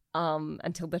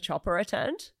the chopper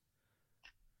returned?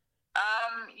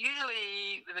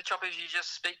 Usually with the choppers, you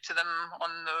just speak to them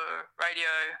on the radio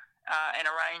and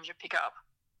arrange a pickup.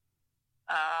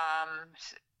 And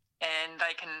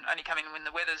they can only come in when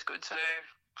the weather's good, so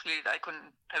clearly they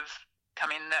couldn't have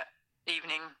come in that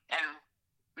evening, and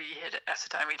we had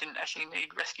ascertained we didn't actually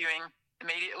need rescuing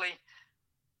immediately.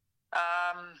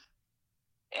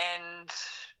 And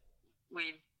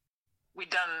we'd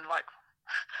done like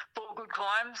 4 good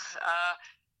climbs,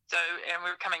 and we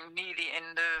were coming near the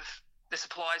end of the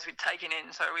supplies we'd taken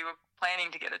in, so we were planning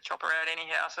to get a chopper out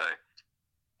anyhow. So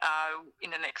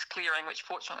in the next clearing, which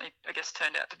fortunately I guess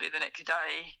turned out to be the next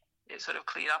day, it sort of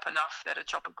cleared up enough that a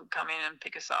chopper could come in and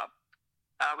pick us up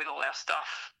with all our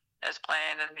stuff as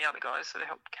planned, and the other guys sort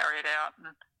of helped carry it out.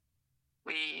 And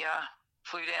we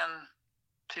flew down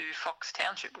to Fox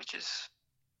Township, which is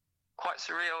quite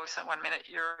surreal. So one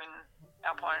minute you're in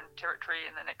alpine territory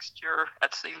and the next you're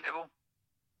at sea level.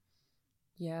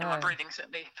 Yeah. And my breathing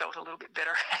certainly felt a little bit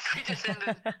better as we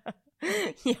descended.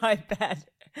 Yeah, I bet.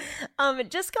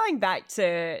 Just going back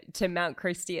to Mount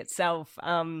Christie itself,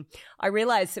 I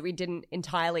realised that we didn't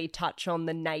entirely touch on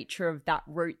the nature of that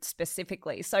route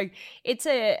specifically. So it's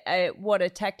a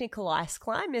technical ice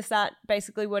climb? Is that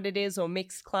basically what it is, or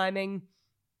mixed climbing?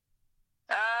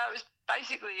 It was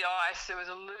basically ice. There was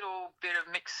a little bit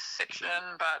of mixed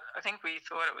section, but I think we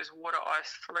thought it was water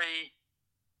ice 3,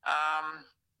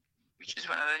 which is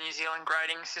one of the New Zealand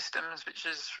grading systems, which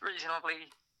is reasonably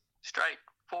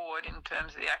straightforward in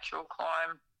terms of the actual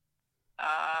climb.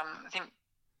 I think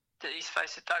the east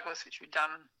face of Douglas, which we've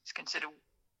done, is considered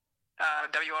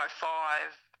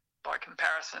WI5 by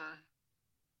comparison,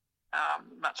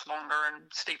 much longer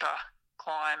and steeper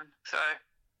climb. So,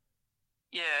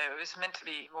 yeah, it was meant to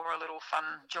be more a little fun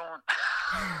jaunt.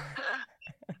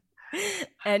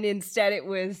 And instead it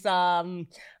was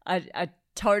a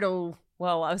total...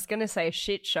 Well, I was going to say a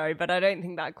shit show, but I don't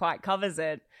think that quite covers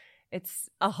it. It's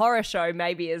a horror show,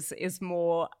 maybe is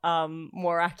more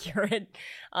accurate.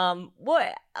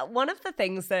 One of the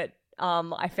things that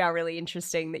I found really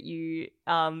interesting that you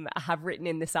have written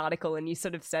in this article, and you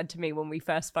sort of said to me when we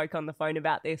first spoke on the phone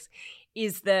about this,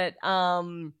 is that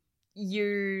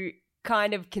you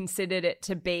kind of considered it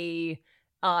to be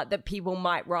that people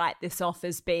might write this off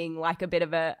as being like a bit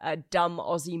of a dumb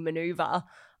Aussie maneuver.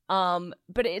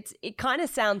 But it kind of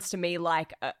sounds to me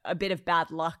like a bit of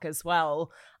bad luck as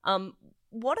well.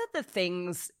 What are the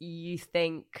things you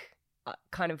think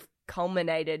kind of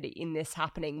culminated in this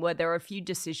happening? Were there a few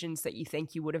decisions that you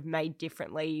think you would have made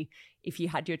differently if you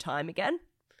had your time again?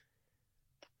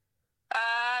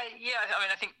 Yeah, I mean,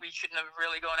 I think we shouldn't have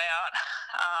really gone out,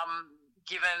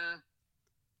 given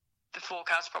the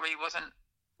forecast probably wasn't,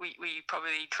 we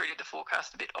probably treated the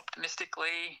forecast a bit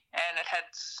optimistically, and it had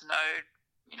snowed,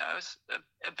 it was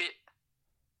a bit,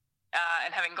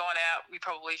 and having gone out, we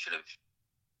probably should have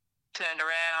turned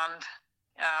around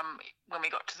when we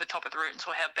got to the top of the route and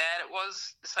saw how bad it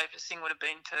was. The safest thing would have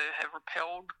been to have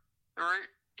rappelled the route,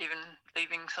 even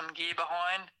leaving some gear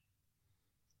behind.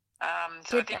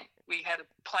 So I think we had a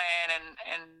plan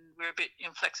and we were a bit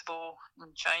inflexible in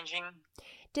changing.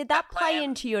 Did that play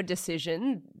into your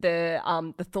decision, the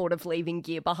thought of leaving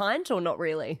gear behind, or not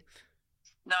really?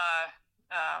 No,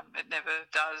 it never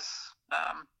does.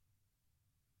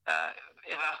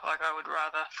 Ever. Like, I would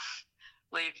rather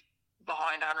leave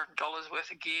behind $100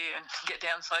 worth of gear and get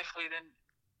down safely than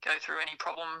go through any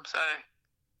problem. So,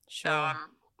 Sure. no,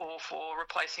 I'm all for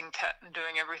replacing tat and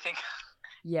doing everything.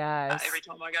 Yes. Every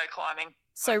time I go climbing,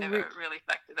 So I never really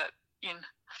factor that in.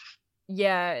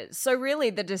 Yeah, so really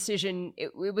the decision,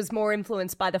 it was more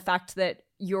influenced by the fact that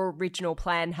your original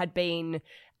plan had been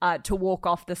to walk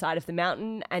off the side of the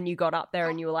mountain, and you got up there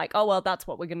and you were like, oh, well, that's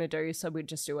what we're going to do, so we'd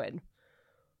just do it.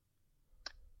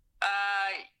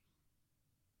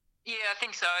 Yeah, I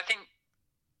think so. I think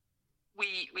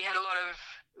we had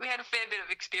a fair bit of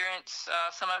experience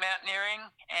summer mountaineering,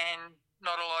 and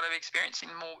not a lot of experience in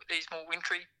these more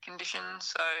wintry conditions.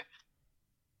 So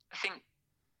I think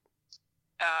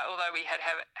although we had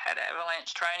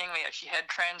avalanche training, we actually had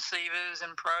transceivers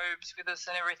and probes with us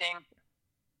and everything.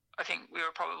 I think we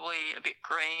were probably a bit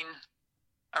green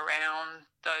around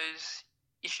those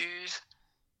issues.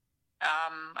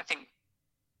 I think,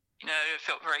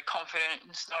 felt very confident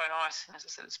in snow and ice. And as I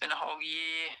said, it's been a whole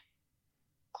year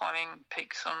climbing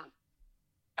peaks on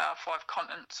 5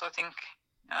 continents, I think.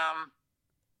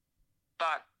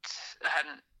 But I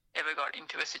hadn't ever got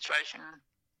into a situation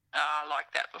like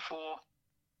that before.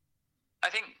 I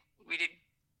think we did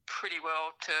pretty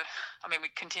well we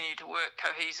continued to work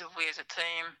cohesively as a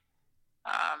team.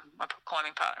 My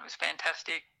climbing partner was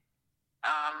fantastic.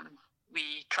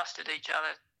 We trusted each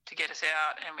other to get us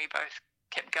out, and we both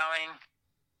kept going.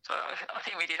 So I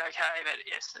think we did okay, but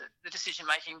yes, the decision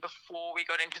making before we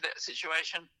got into that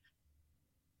situation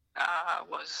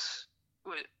was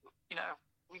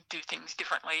we do things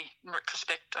differently in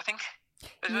retrospect, I think.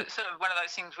 It was sort of one of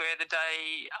those things where the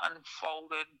day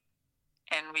unfolded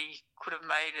and we could have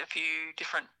made a few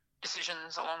different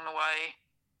decisions along the way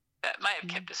that may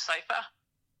have kept us safer.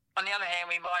 On the other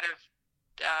hand, we might have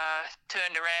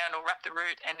turned around or wrapped the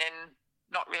route and then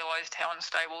not realised how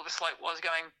unstable the slope was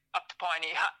going up to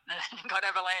Pioneer Hut, and got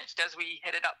avalanched as we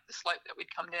headed up the slope that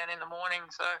we'd come down in the morning.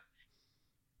 So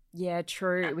yeah,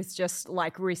 true. It was just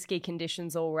like risky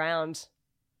conditions all round.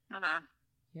 Mm-hmm.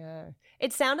 Yeah.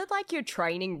 It sounded like your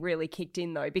training really kicked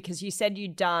in though, because you said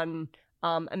you'd done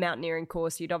a mountaineering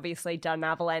course, you'd obviously done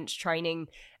avalanche training.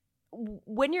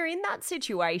 When you're in that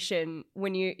situation,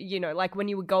 when when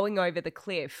you were going over the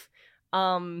cliff,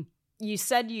 you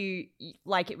said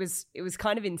it was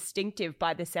kind of instinctive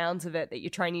by the sounds of it that your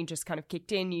training just kind of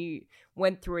kicked in. You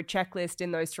went through a checklist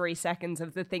in those 3 seconds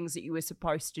of the things that you were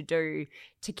supposed to do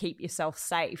to keep yourself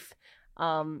safe.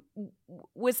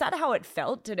 Was that how it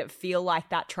felt? Did it feel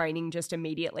like that training just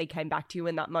immediately came back to you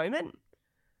in that moment?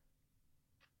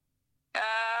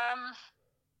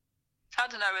 It's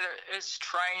hard to know whether it's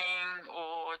training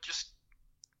or just,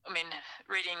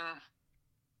 reading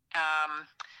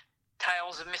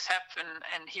tales of mishap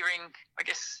and hearing, I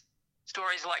guess,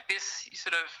 stories like this. You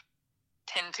sort of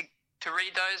tend to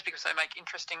read those because they make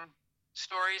interesting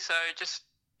stories. So just,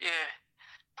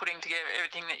 putting together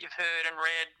everything that you've heard and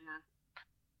read and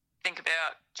think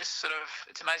about, just sort of,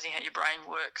 it's amazing how your brain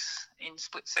works in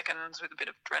split seconds with a bit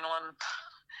of adrenaline.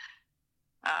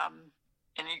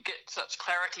 And you get such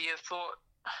clarity of thought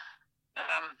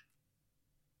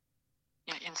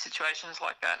in situations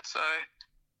like that. So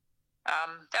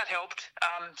that helped.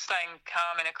 Staying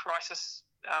calm in a crisis.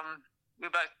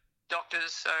 We're both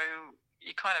doctors, so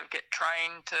you kind of get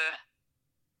trained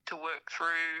to work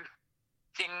through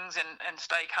things and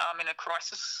stay calm in a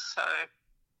crisis. So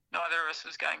neither of us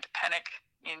was going to panic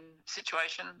in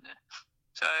situation.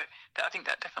 So I think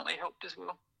that definitely helped as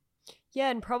well. Yeah,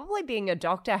 and probably being a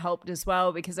doctor helped as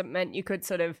well, because it meant you could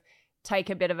sort of take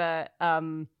a bit of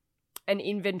an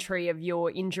inventory of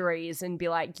your injuries and be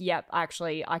like, yep,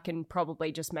 actually, I can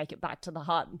probably just make it back to the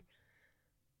hut.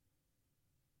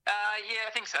 Yeah,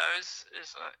 I think so.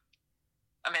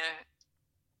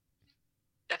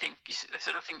 I think you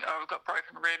sort of think, I've got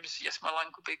broken ribs. Yes, my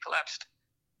lung could be collapsed.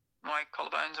 My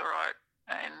collarbone's all right.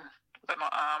 But my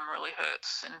arm really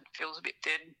hurts and feels a bit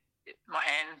dead. My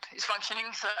hand is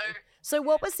functioning. So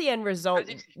what was the end result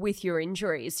with your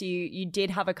injuries? You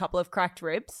did have a couple of cracked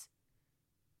ribs?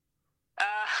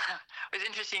 It was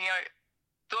interesting. I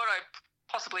thought I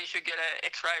possibly should get an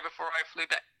X-ray before I flew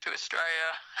back to Australia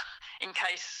in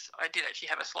case I did actually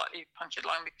have a slightly punctured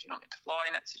lung, because you're not meant to fly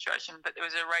in that situation. But there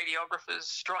was a radiographer's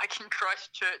strike in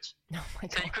Christchurch,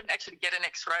 so you couldn't actually get an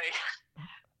X-ray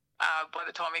by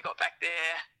the time we got back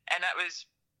there. And that was,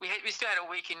 we still had a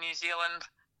week in New Zealand.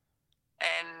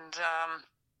 And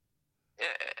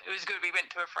it was good. We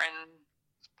went to a friend's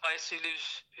place who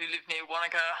lived near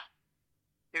Wanaka,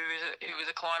 who was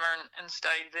a climber, and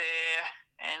stayed there.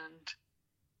 And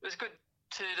it was good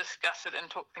to discuss it and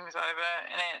talk things over.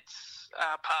 And Ant's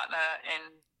partner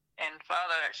and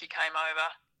father actually came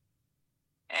over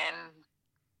and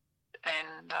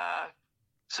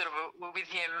sort of with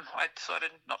him. I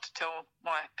decided not to tell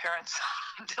my parents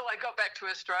until I got back to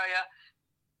Australia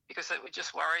because it would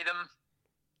just worry them.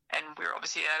 And we were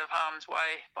obviously out of harm's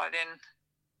way by then.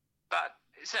 But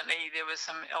certainly there was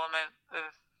some element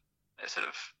of a sort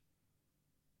of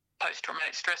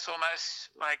post-traumatic stress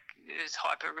almost, like there's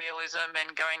hyper-realism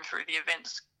and going through the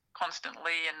events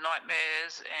constantly and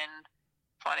nightmares and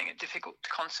finding it difficult to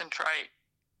concentrate.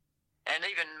 And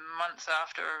even months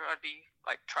after, I'd be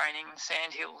like training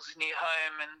sand hills near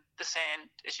home, and the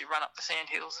sand, as you run up the sand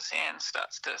hills, the sand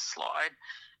starts to slide.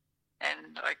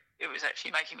 And it was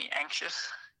actually making me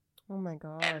anxious. Oh my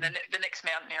God. And the next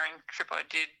mountaineering trip I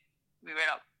did, we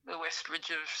went up the west ridge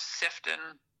of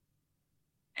Sefton,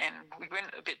 and we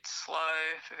went a bit slow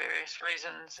for various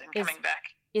reasons, and coming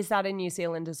back. Is that in New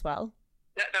Zealand as well?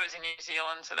 That was in New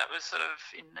Zealand, so that was sort of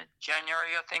in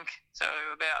January, I think. So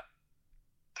about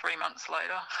 3 months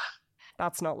later.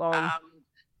 That's not long.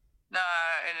 No,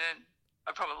 and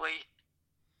I probably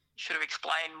should have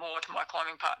explained more to my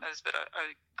climbing partners, but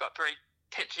I got very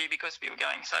tetchy because we were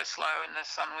going so slow and the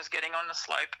sun was getting on the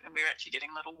slope and we were actually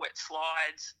getting little wet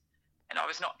slides, and I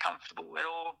was not comfortable at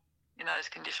all in those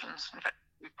conditions. In fact,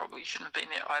 we probably shouldn't have been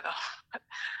there either.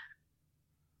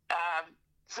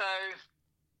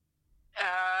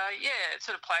 It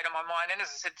sort of played on my mind, and as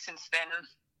I said, since then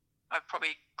I've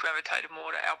probably gravitated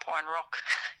more to alpine rock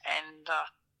and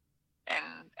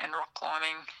rock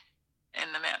climbing,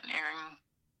 and the mountaineering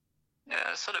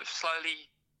sort of slowly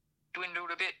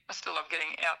dwindled a bit. I still love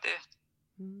getting out there.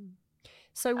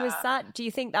 So was do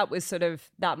you think that was sort of,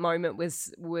 that moment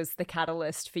was the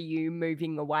catalyst for you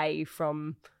moving away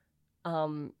from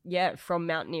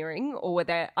mountaineering? Or were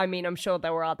there, I mean, I'm sure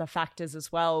there were other factors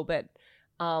as well, but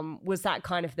was that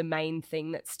kind of the main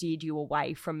thing that steered you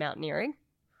away from mountaineering?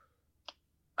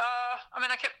 I mean,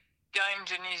 I kept going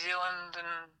to New Zealand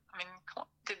and,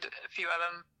 did a few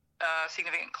other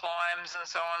significant climbs and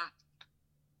so on.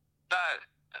 But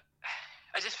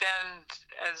I just found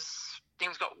as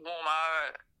things got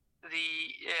warmer,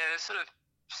 the sort of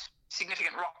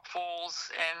significant rock falls,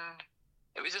 and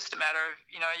it was just a matter of,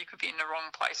 you could be in the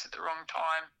wrong place at the wrong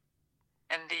time.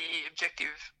 And the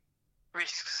objective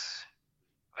risks,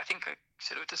 I think I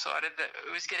sort of decided that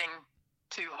it was getting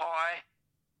too high.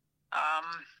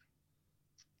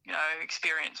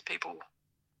 Experienced people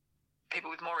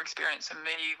with more experience than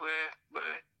me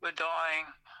were dying.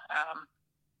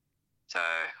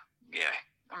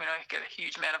 I get a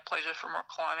huge amount of pleasure from rock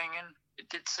climbing, and it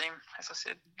did seem, as I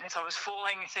said, as I was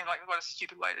falling, it seemed like what a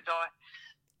stupid way to die.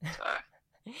 So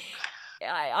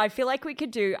I feel like we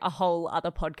could do a whole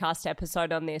other podcast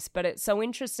episode on this, but it's so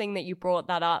interesting that you brought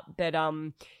that up, that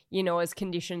as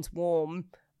conditions warm,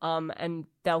 and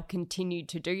they'll continue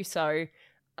to do so,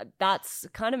 that's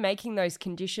kind of making those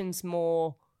conditions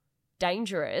more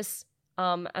dangerous.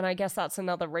 And I guess that's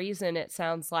another reason, it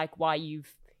sounds like, why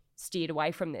you've steered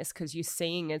away from this, because you're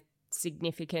seeing a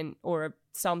significant or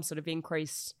some sort of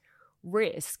increased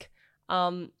risk.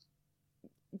 Do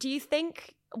you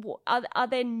think, are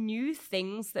there new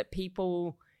things that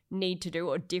people need to do,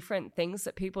 or different things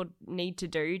that people need to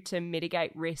do to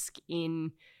mitigate risk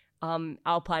in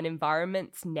alpine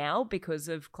environments now because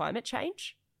of climate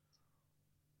change?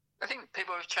 I think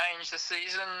people have changed the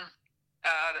season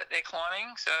that they're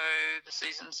climbing, so the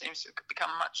season seems to have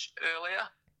become much earlier.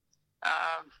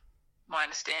 My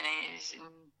understanding is,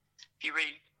 if you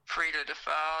read Frida de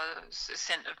Faar's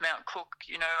Ascent of Mount Cook,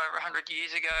 over 100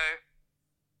 years ago,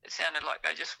 it sounded like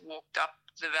they just walked up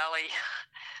the valley,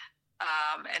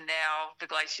 and now the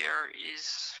glacier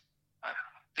is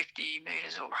 50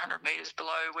 metres or 100 metres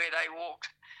below where they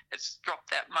walked. It's dropped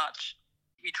that much.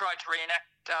 We tried to reenact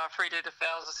Frida de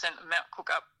Faar's Ascent of Mount Cook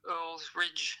up Earl's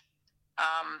Ridge.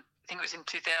 I think it was in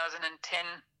 2010,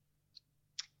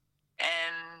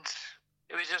 and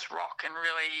it was just rock and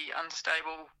really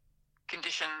unstable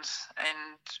conditions,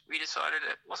 and we decided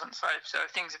it wasn't safe. So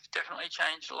things have definitely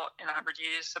changed a lot in 100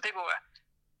 years. So the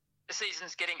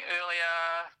season's getting earlier.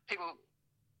 People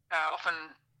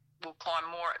often will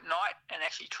climb more at night and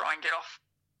actually try and get off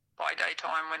by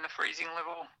daytime when the freezing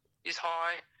level is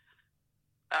high.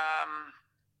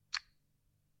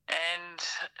 And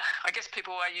I guess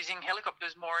people are using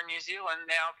helicopters more in New Zealand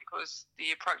now because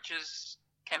the approaches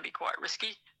can be quite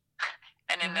risky.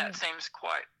 And then that seems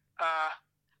quite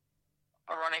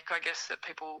ironic, I guess, that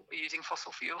people are using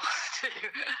fossil fuels to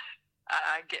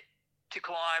get to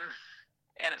climb,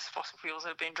 and it's fossil fuels that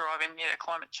have been driving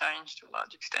climate change to a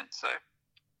large extent. So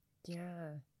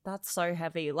yeah, That's so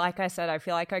heavy. Like I said, I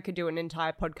feel like I could do an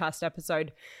entire podcast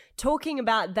episode talking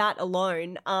about that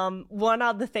alone. One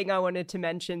other thing I wanted to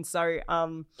mention. So,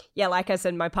 like I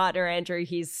said, my partner, Andrew,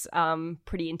 he's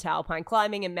pretty into alpine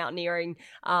climbing and mountaineering.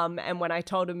 And when I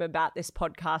told him about this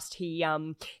podcast, he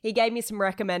gave me some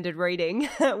recommended reading,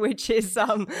 which is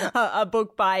a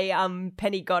book by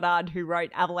Penny Goddard, who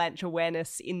wrote Avalanche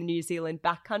Awareness in the New Zealand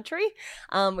Backcountry,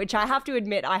 which I have to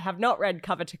admit I have not read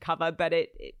cover to cover, but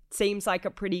it seems like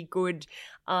a pretty good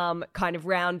kind of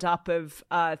roundup of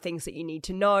things that you need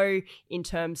to know in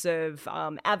terms of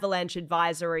avalanche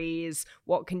advisories,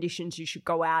 what conditions you should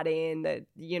go out in,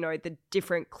 the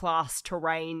different class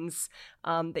terrains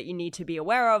that you need to be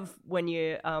aware of when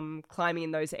you're climbing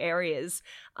in those areas.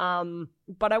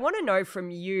 But I want to know from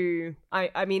you,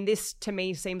 I mean, this to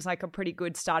me seems like a pretty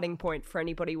good starting point for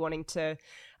anybody wanting to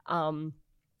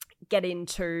get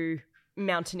into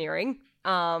mountaineering.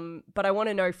 But I want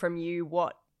to know from you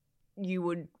what you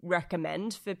would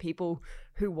recommend for people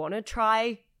who want to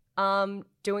try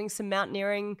doing some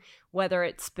mountaineering, whether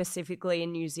it's specifically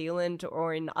in New Zealand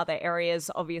or in other areas.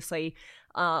 Obviously,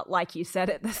 like you said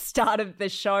at the start of the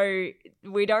show,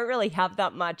 we don't really have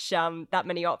that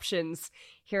many options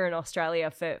here in Australia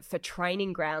for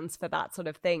training grounds for that sort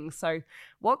of thing. So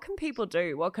what can people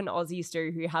do? What can Aussies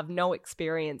do who have no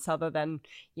experience other than,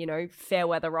 fair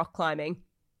weather rock climbing?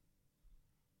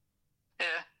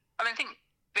 Yeah, I mean, I think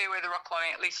fair weather rock climbing,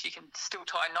 at least you can still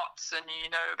tie knots and you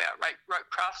know about rope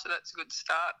craft, so that's a good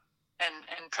start. And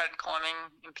trad climbing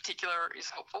in particular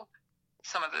is helpful.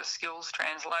 Some of the skills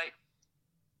translate.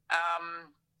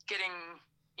 Getting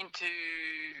into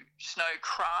snow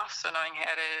crafts, so knowing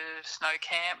how to snow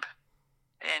camp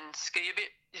and ski a bit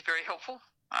is very helpful.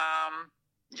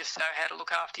 Just know how to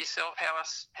look after yourself, how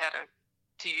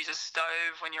to use a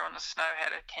stove when you're on the snow,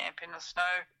 how to camp in the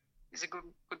snow is a good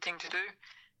thing to do.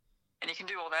 And you can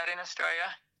do all that in Australia.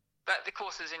 But the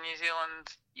courses in New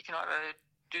Zealand, you can either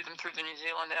do them through the New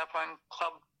Zealand Alpine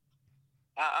Club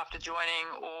after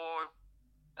joining, or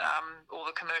all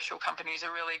the commercial companies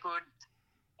are really good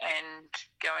and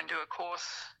go and do a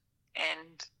course.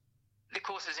 And the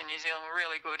courses in New Zealand were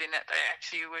really good in that they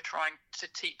actually were trying to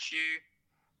teach you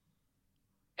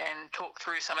and talk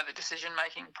through some of the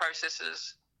decision-making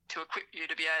processes to equip you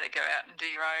to be able to go out and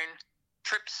do your own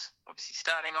trips, obviously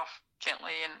starting off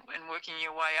gently and working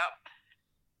your way up.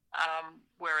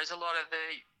 Whereas a lot of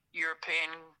the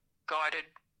European guided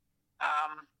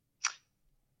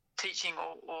teaching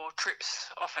or trips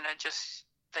often are just,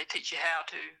 they teach you how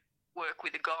to work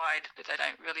with a guide, but they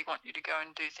don't really want you to go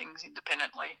and do things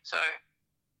independently. So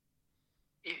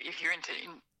if you're into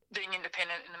being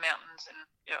independent in the mountains, and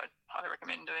I'd highly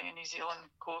recommend doing a New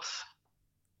Zealand course.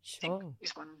 Sure. I think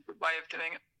is one good way of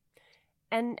doing it.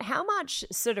 And how much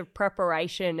sort of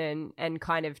preparation and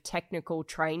kind of technical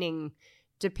training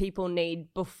do people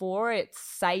need before it's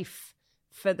safe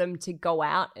for them to go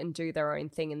out and do their own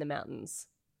thing in the mountains?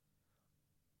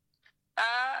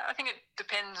 I think it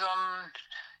depends on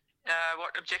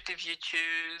what objectives you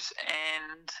choose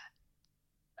and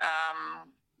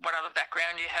what other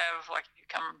background you have. Like if you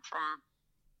come from,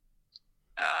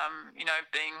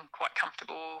 being quite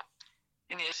comfortable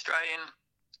in the Australian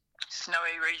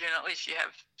snowy region, at least you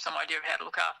have some idea of how to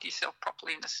look after yourself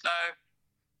properly in the snow,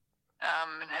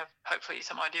 and have hopefully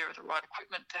some idea of the right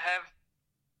equipment to have.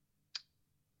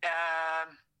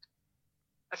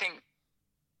 I think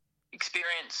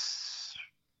experience,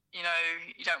 you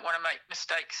don't want to make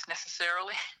mistakes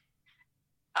necessarily.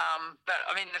 But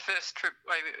I mean, the first trip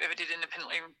we ever did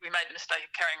independently, we made the mistake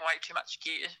of carrying way too much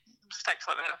gear. Mistakes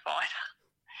like that are fine.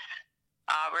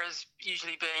 Whereas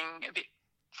usually being a bit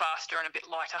faster and a bit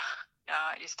lighter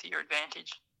is to your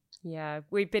advantage. Yeah,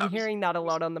 we've been hearing that a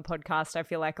lot on the podcast. I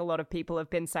feel like a lot of people have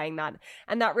been saying that.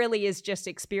 And that really is just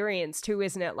experience too,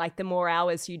 isn't it? Like the more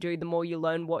hours you do, the more you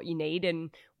learn what you need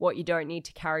and what you don't need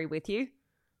to carry with you.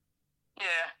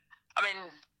 Yeah. I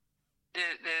mean,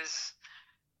 there's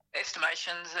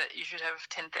estimations that you should have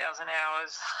 10,000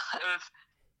 hours of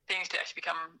things to actually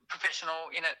become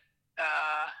professional in it,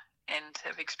 and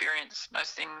have experienced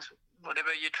most things, whatever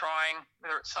you're trying,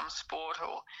 whether it's some sport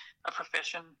or a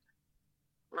profession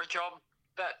or a job.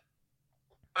 But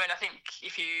I mean, I think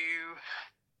if you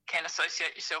can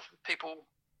associate yourself with people,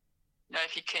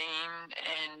 if you're keen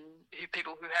and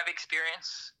people who have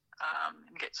experience,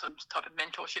 and get some type of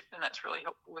mentorship, then that's really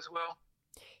helpful as well.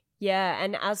 Yeah,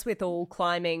 and as with all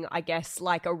climbing, I guess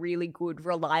like a really good,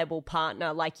 reliable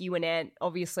partner, like you and Ant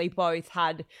obviously both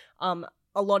had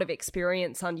a lot of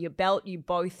experience under your belt. You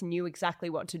both knew exactly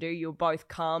what to do. You were both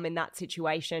calm in that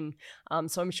situation.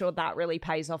 So I'm sure that really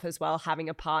pays off as well, having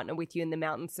a partner with you in the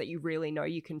mountains that you really know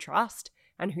you can trust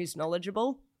and who's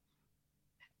knowledgeable.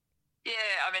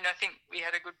 Yeah, I mean, I think we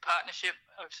had a good partnership.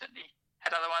 I've certainly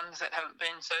had other ones that haven't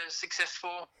been so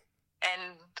successful,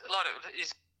 and a lot of it is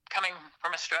coming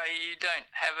from Australia. You don't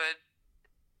have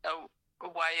a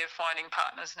way of finding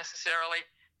partners necessarily.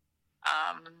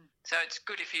 So it's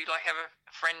good if you have a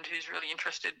friend who's really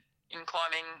interested in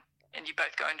climbing, and you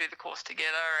both go and do the course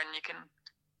together, and you can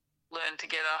learn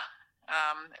together.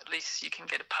 At least you can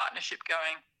get a partnership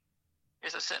going.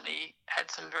 Because I certainly had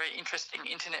some very interesting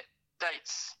internet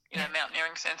dates in a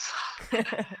mountaineering sense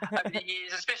over the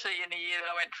years, especially in the year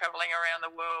that I went travelling around the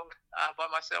world by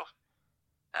myself.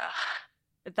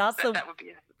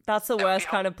 That's the worst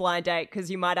kind of blind date, because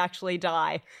you might actually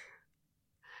die.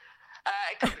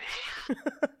 It could be.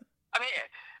 I mean,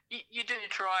 you do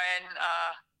try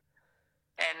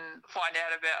and find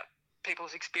out about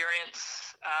people's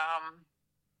experience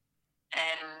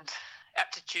and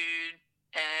aptitude.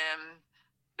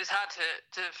 It's hard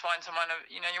to find someone of,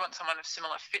 you want someone of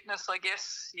similar fitness, I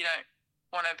guess. You don't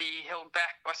want to be held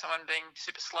back by someone being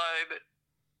super slow, but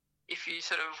if you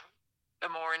sort of are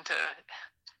more into,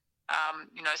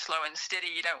 slow and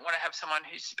steady, you don't want to have someone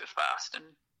who's super fast and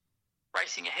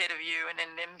racing ahead of you and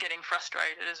then them getting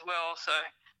frustrated as well. So,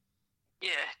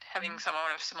 yeah, having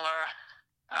someone of similar,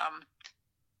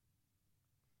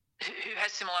 who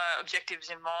has similar objectives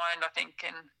in mind, I think,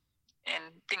 and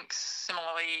thinks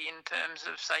similarly in terms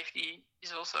of safety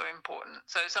is also important.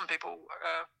 So some people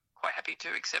are quite happy to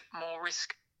accept more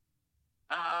risk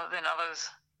than others,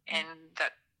 and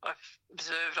that I've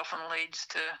observed often leads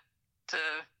to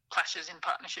clashes in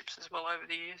partnerships as well over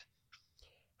the years.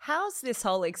 How's this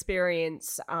whole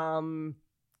experience kind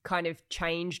of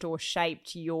changed or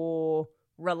shaped your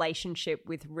relationship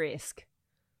with risk?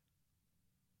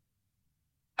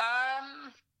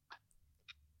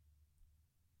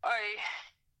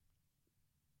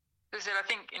 I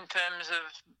think in terms of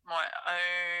my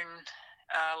own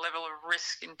level of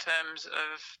risk, in terms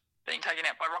of being taken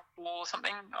out by rock wall or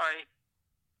something,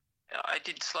 I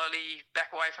did slowly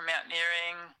back away from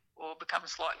mountaineering or become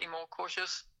slightly more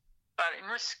cautious. But in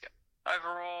risk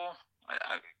overall,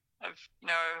 I've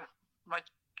my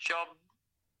job,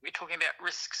 we're talking about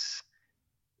risks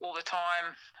all the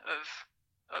time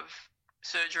of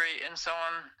surgery and so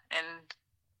on, and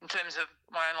in terms of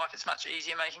my own life, it's much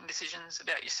easier making decisions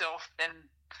about yourself than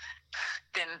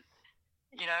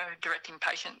directing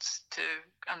patients to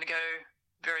undergo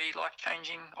very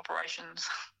life-changing operations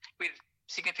with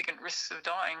significant risks of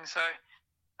dying. So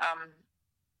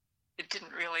it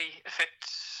didn't really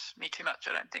affect me too much,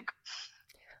 I don't think.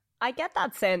 I get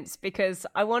that sense, because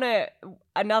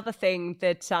another thing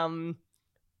that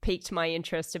piqued my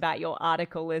interest about your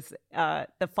article is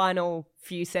the final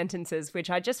few sentences,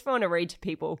 which I just want to read to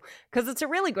people, because it's a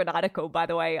really good article, by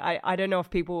the way. I don't know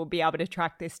if people will be able to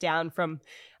track this down from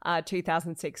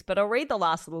 2006, but I'll read the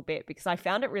last little bit because I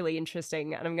found it really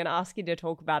interesting, and I'm going to ask you to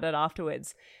talk about it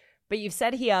afterwards. But you've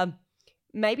said here,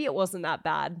 maybe it wasn't that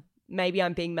bad. Maybe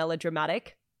I'm being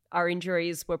melodramatic. Our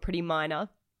injuries were pretty minor.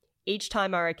 Each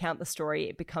time I recount the story,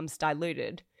 it becomes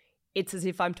diluted. It's as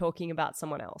if I'm talking about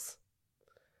someone else.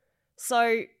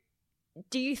 So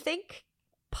do you think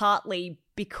partly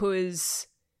because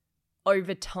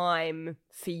over time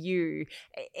for you,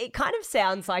 it kind of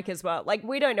sounds like as well, like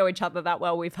we don't know each other that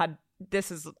well.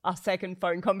 This is our second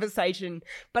phone conversation,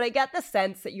 but I get the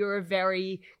sense that you're a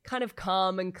very kind of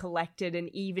calm and collected and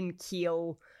even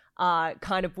keel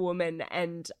kind of woman.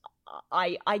 And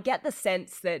I get the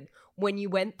sense that when you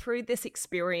went through this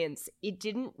experience, it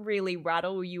didn't really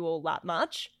rattle you all that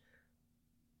much.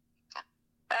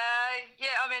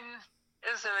 Yeah, I mean,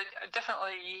 I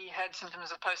definitely had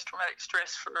symptoms of post-traumatic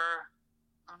stress for,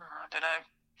 I don't know,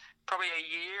 probably a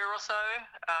year or so,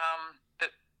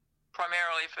 but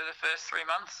primarily for the first 3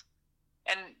 months.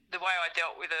 And the way I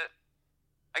dealt with it,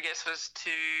 I guess, was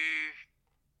to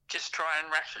just try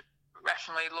and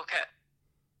rationally look at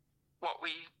what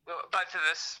both of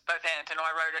us, both Ant and I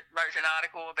wrote an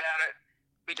article about it.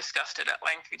 We discussed it at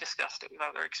length. We discussed it with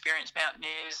other experienced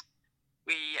mountaineers.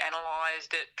 We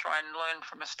analysed it, try and learn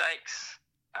from mistakes.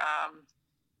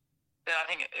 But I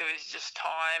think it was just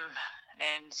time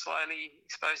and slowly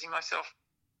exposing myself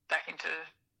back into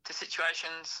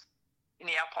situations in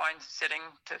the alpine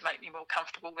setting to make me more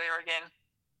comfortable there again.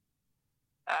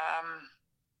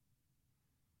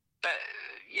 But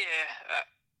yeah,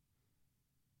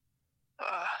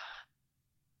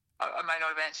 I may not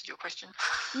have answered your question.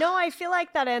 No, I feel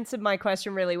like that answered my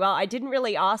question really well. I didn't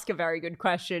really ask a very good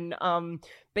question.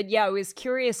 But yeah, I was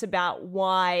curious about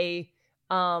why,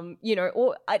 or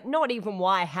not even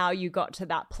why, how you got to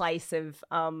that place of,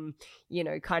 kind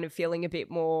of feeling a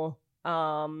bit more,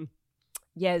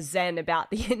 zen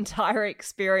about the entire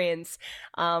experience.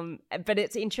 But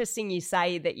it's interesting you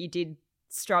say that you did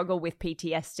struggle with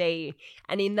PTSD,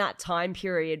 and in that time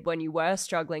period when you were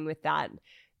struggling with that,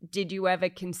 did you ever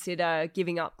consider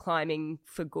giving up climbing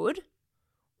for good,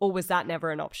 or was that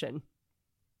never an option?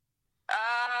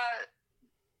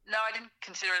 No, I didn't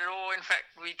consider it at all. In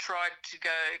fact, we tried to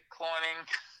go climbing,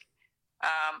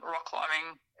 rock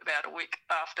climbing, about a week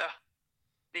after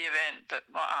the event, but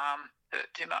my arm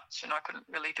hurt too much and I couldn't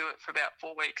really do it for about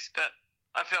 4 weeks. But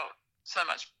I felt so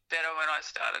much better when I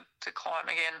started to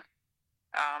climb again,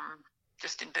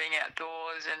 just in being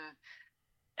outdoors and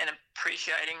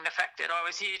appreciating the fact that I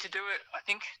was here to do it. I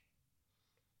think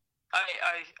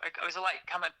I was a late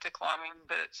comer to climbing,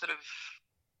 but it sort of,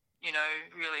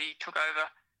 really took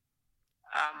over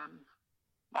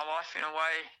my life in a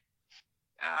way.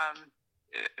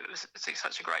 It's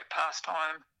such a great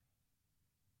pastime,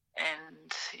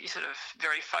 and you're sort of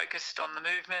very focused on the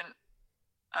movement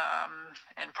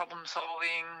and problem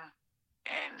solving,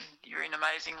 and you're in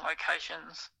amazing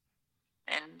locations,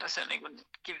 and I certainly wouldn't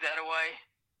give that away.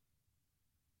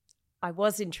 I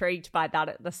was intrigued by that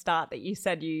at the start, that you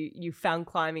said you found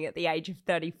climbing at the age of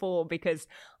 34, because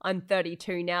I'm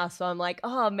 32 now. So I'm like,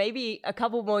 oh, maybe a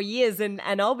couple more years and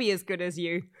I'll be as good as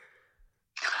you.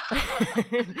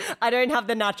 I don't have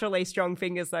the naturally strong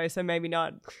fingers though, so maybe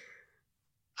not.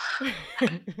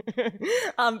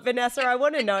 Vanessa, I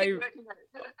want to know.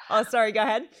 Oh, sorry, go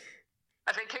ahead.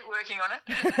 I think keep working on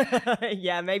it.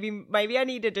 Yeah, maybe I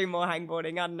need to do more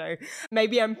hangboarding. I don't know.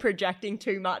 Maybe I'm projecting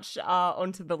too much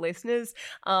onto the listeners.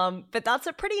 But that's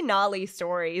a pretty gnarly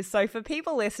story. So for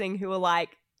people listening who are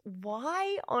like,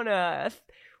 why on earth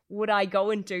would I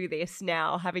go and do this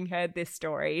now, having heard this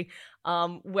story,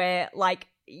 where like,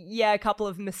 yeah, a couple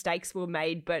of mistakes were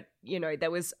made, but,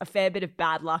 there was a fair bit of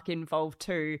bad luck involved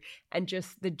too, and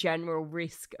just the general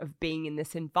risk of being in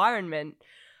this environment.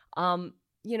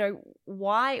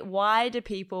 Why do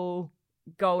people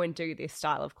go and do this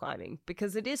style of climbing?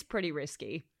 Because it is pretty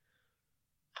risky.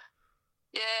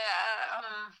 Yeah,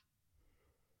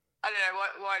 I don't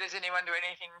know, why does anyone do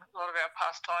anything? A lot of our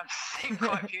pastimes seem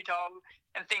quite futile,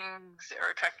 and things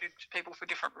are attractive to people for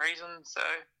different reasons. So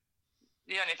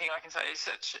the only thing I can say is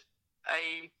such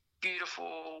a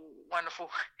beautiful, wonderful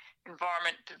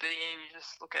environment to be in. You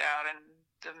just look out and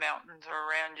the mountains are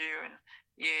around you and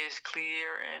the air's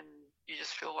clear and you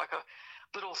just feel like a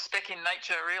little speck in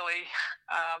nature, really.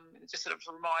 It just sort of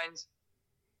reminds,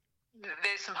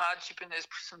 there's some hardship and there's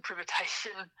some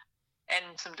privation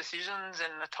and some decisions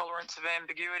and a tolerance of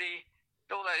ambiguity.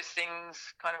 All those things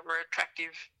kind of are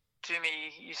attractive to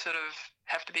me. You sort of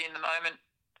have to be in the moment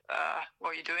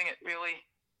while you're doing it, really.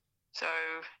 So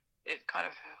it kind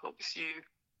of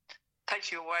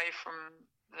takes you away from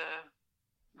the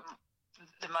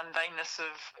mundaneness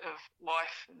of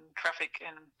life and traffic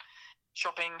and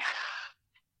shopping,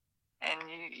 and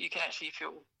you can actually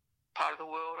feel part of the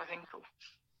world, I think.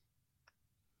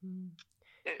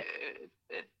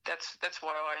 That's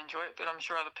why I enjoy it, but I'm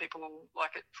sure other people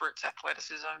like it for its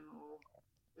athleticism, or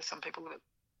there's some people that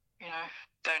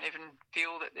don't even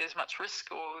feel that there's much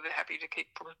risk, or they're happy to keep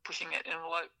pushing that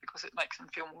envelope because it makes them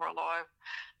feel more alive.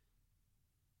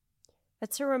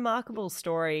 It's a remarkable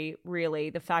story, really.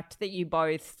 The fact that you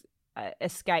both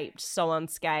escaped so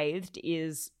unscathed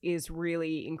is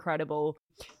really incredible.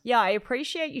 Yeah, I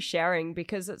appreciate you sharing,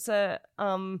 because it's a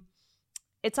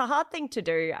hard thing to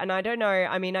do. And I don't know,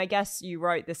 I mean, I guess you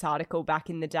wrote this article back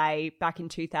in the day, back in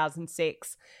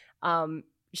 2006,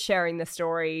 sharing the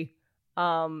story.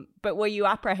 But were you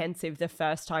apprehensive the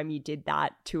first time you did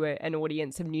that to an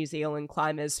audience of New Zealand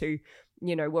climbers who,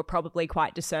 were probably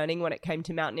quite discerning when it came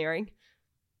to mountaineering?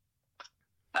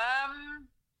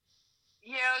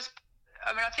 Yeah,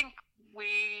 I think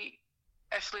we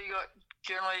actually got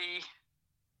generally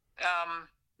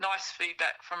nice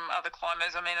feedback from other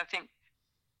climbers. I mean, I think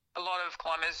a lot of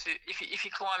climbers, if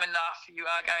you climb enough, you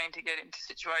are going to get into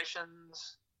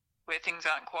situations where things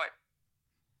aren't quite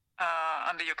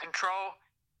under your control.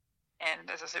 And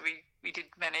as I said, we did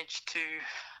manage to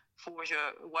forge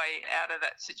a way out of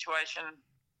that situation,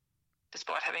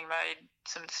 despite having made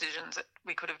some decisions that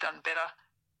we could have done better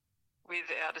with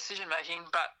our decision making.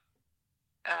 But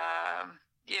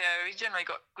we generally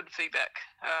got good feedback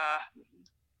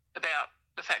about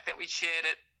the fact that we shared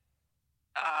it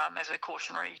as a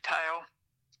cautionary tale.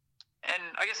 And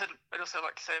I guess I'd also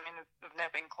like to say, I mean, I've now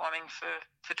been climbing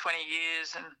for 20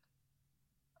 years, and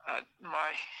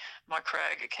my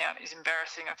crag account is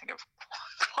embarrassing. I think I've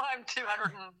climbed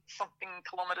 200 and something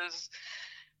kilometres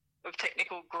of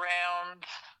technical ground,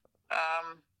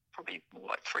 probably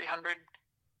more like 300,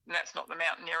 and that's not the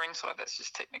mountaineering side, that's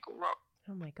just technical rock.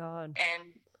 Oh my God.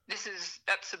 And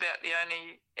that's about the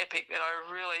only epic that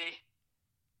I really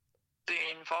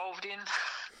been involved in.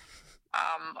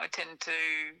 I tend to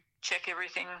check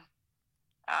everything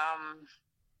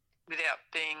without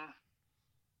being,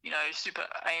 super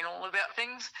anal about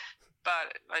things.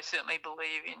 But I certainly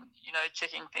believe in,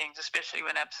 checking things, especially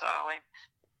when abseiling.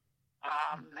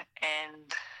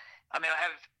 And I mean, I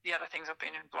have the other things I've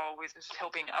been involved with is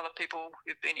helping other people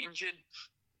who've been injured,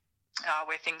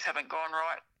 where things haven't gone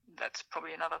right. That's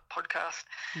probably another podcast.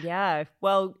 Yeah.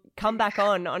 Well, come back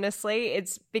on, honestly.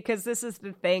 It's because this is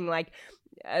the thing, like,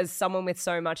 as someone with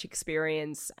so much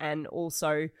experience and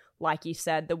also, like you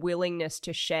said, the willingness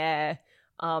to share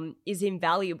is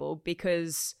invaluable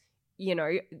because,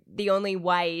 the only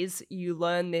ways you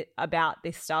learn about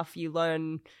this stuff, you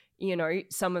learn,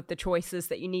 some of the choices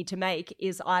that you need to make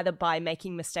is either by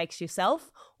making mistakes yourself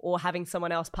or having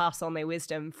someone else pass on their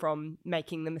wisdom from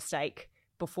making the mistake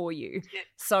before you. Yeah.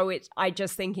 So I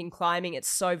just think in climbing, it's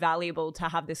so valuable to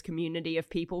have this community of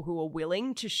people who are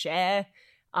willing to share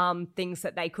things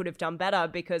that they could have done better,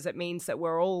 because it means that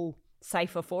we're all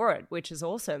safer for it, which is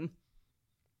awesome.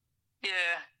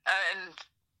 Yeah, and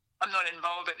I'm not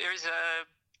involved, but there is a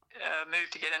move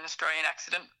to get an Australian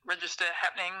accident register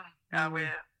happening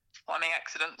where climbing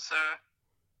accidents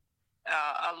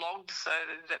are logged so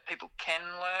that people can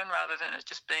learn rather than it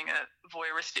just being a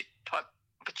voyeuristic type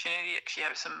opportunity. Actually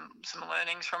have some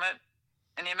learnings from it.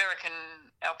 And the American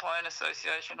Alpine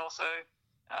Association also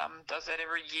does that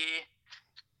every year,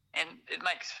 and it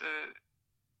makes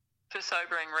for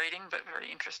sobering reading, but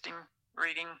very interesting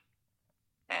reading.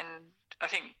 And I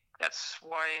think that's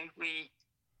why we,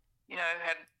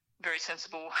 had very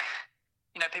sensible,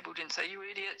 people didn't say you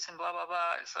idiots and blah, blah,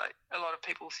 blah. It's like a lot of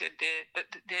people said but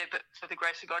for the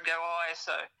grace of God go I.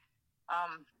 So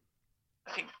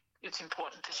I think it's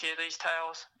important to share these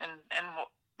tales and what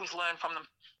was learned from them.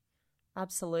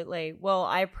 Absolutely. Well,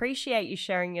 I appreciate you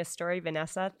sharing your story,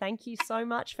 Vanessa. Thank you so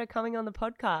much for coming on the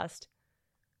podcast.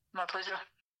 My pleasure.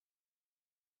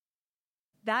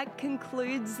 That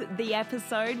concludes the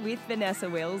episode with Vanessa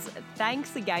Wills.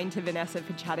 Thanks again to Vanessa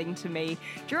for chatting to me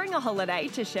during a holiday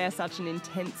to share such an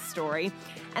intense story.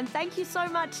 And thank you so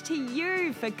much to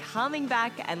you for coming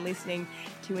back and listening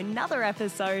to another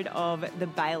episode of The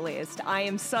Bail List. I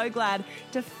am so glad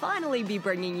to finally be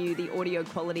bringing you the audio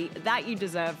quality that you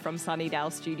deserve from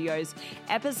Sunnydale Studios.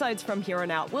 Episodes from here on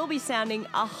out will be sounding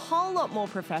a whole lot more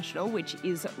professional, which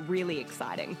is really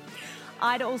exciting.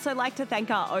 I'd also like to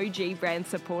thank our OG brand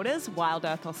supporters, Wild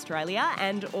Earth Australia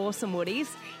and Awesome Woodies.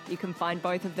 You can find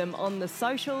both of them on the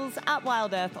socials at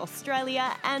Wild Earth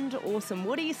Australia and Awesome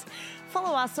Woodies.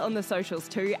 Follow us on the socials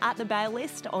too at The Bail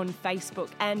List on Facebook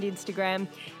and Instagram.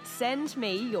 Send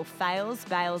me your fails,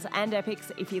 bails and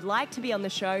epics if you'd like to be on the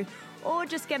show, or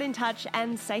just get in touch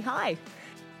and say hi.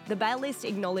 The Bail List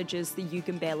acknowledges the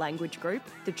Yugambeh language group,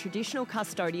 the traditional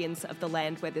custodians of the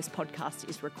land where this podcast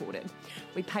is recorded.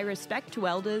 We pay respect to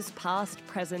elders past,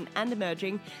 present and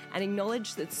emerging, and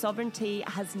acknowledge that sovereignty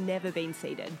has never been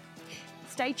ceded.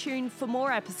 Stay tuned for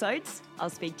more episodes. I'll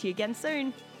speak to you again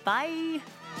soon. Bye.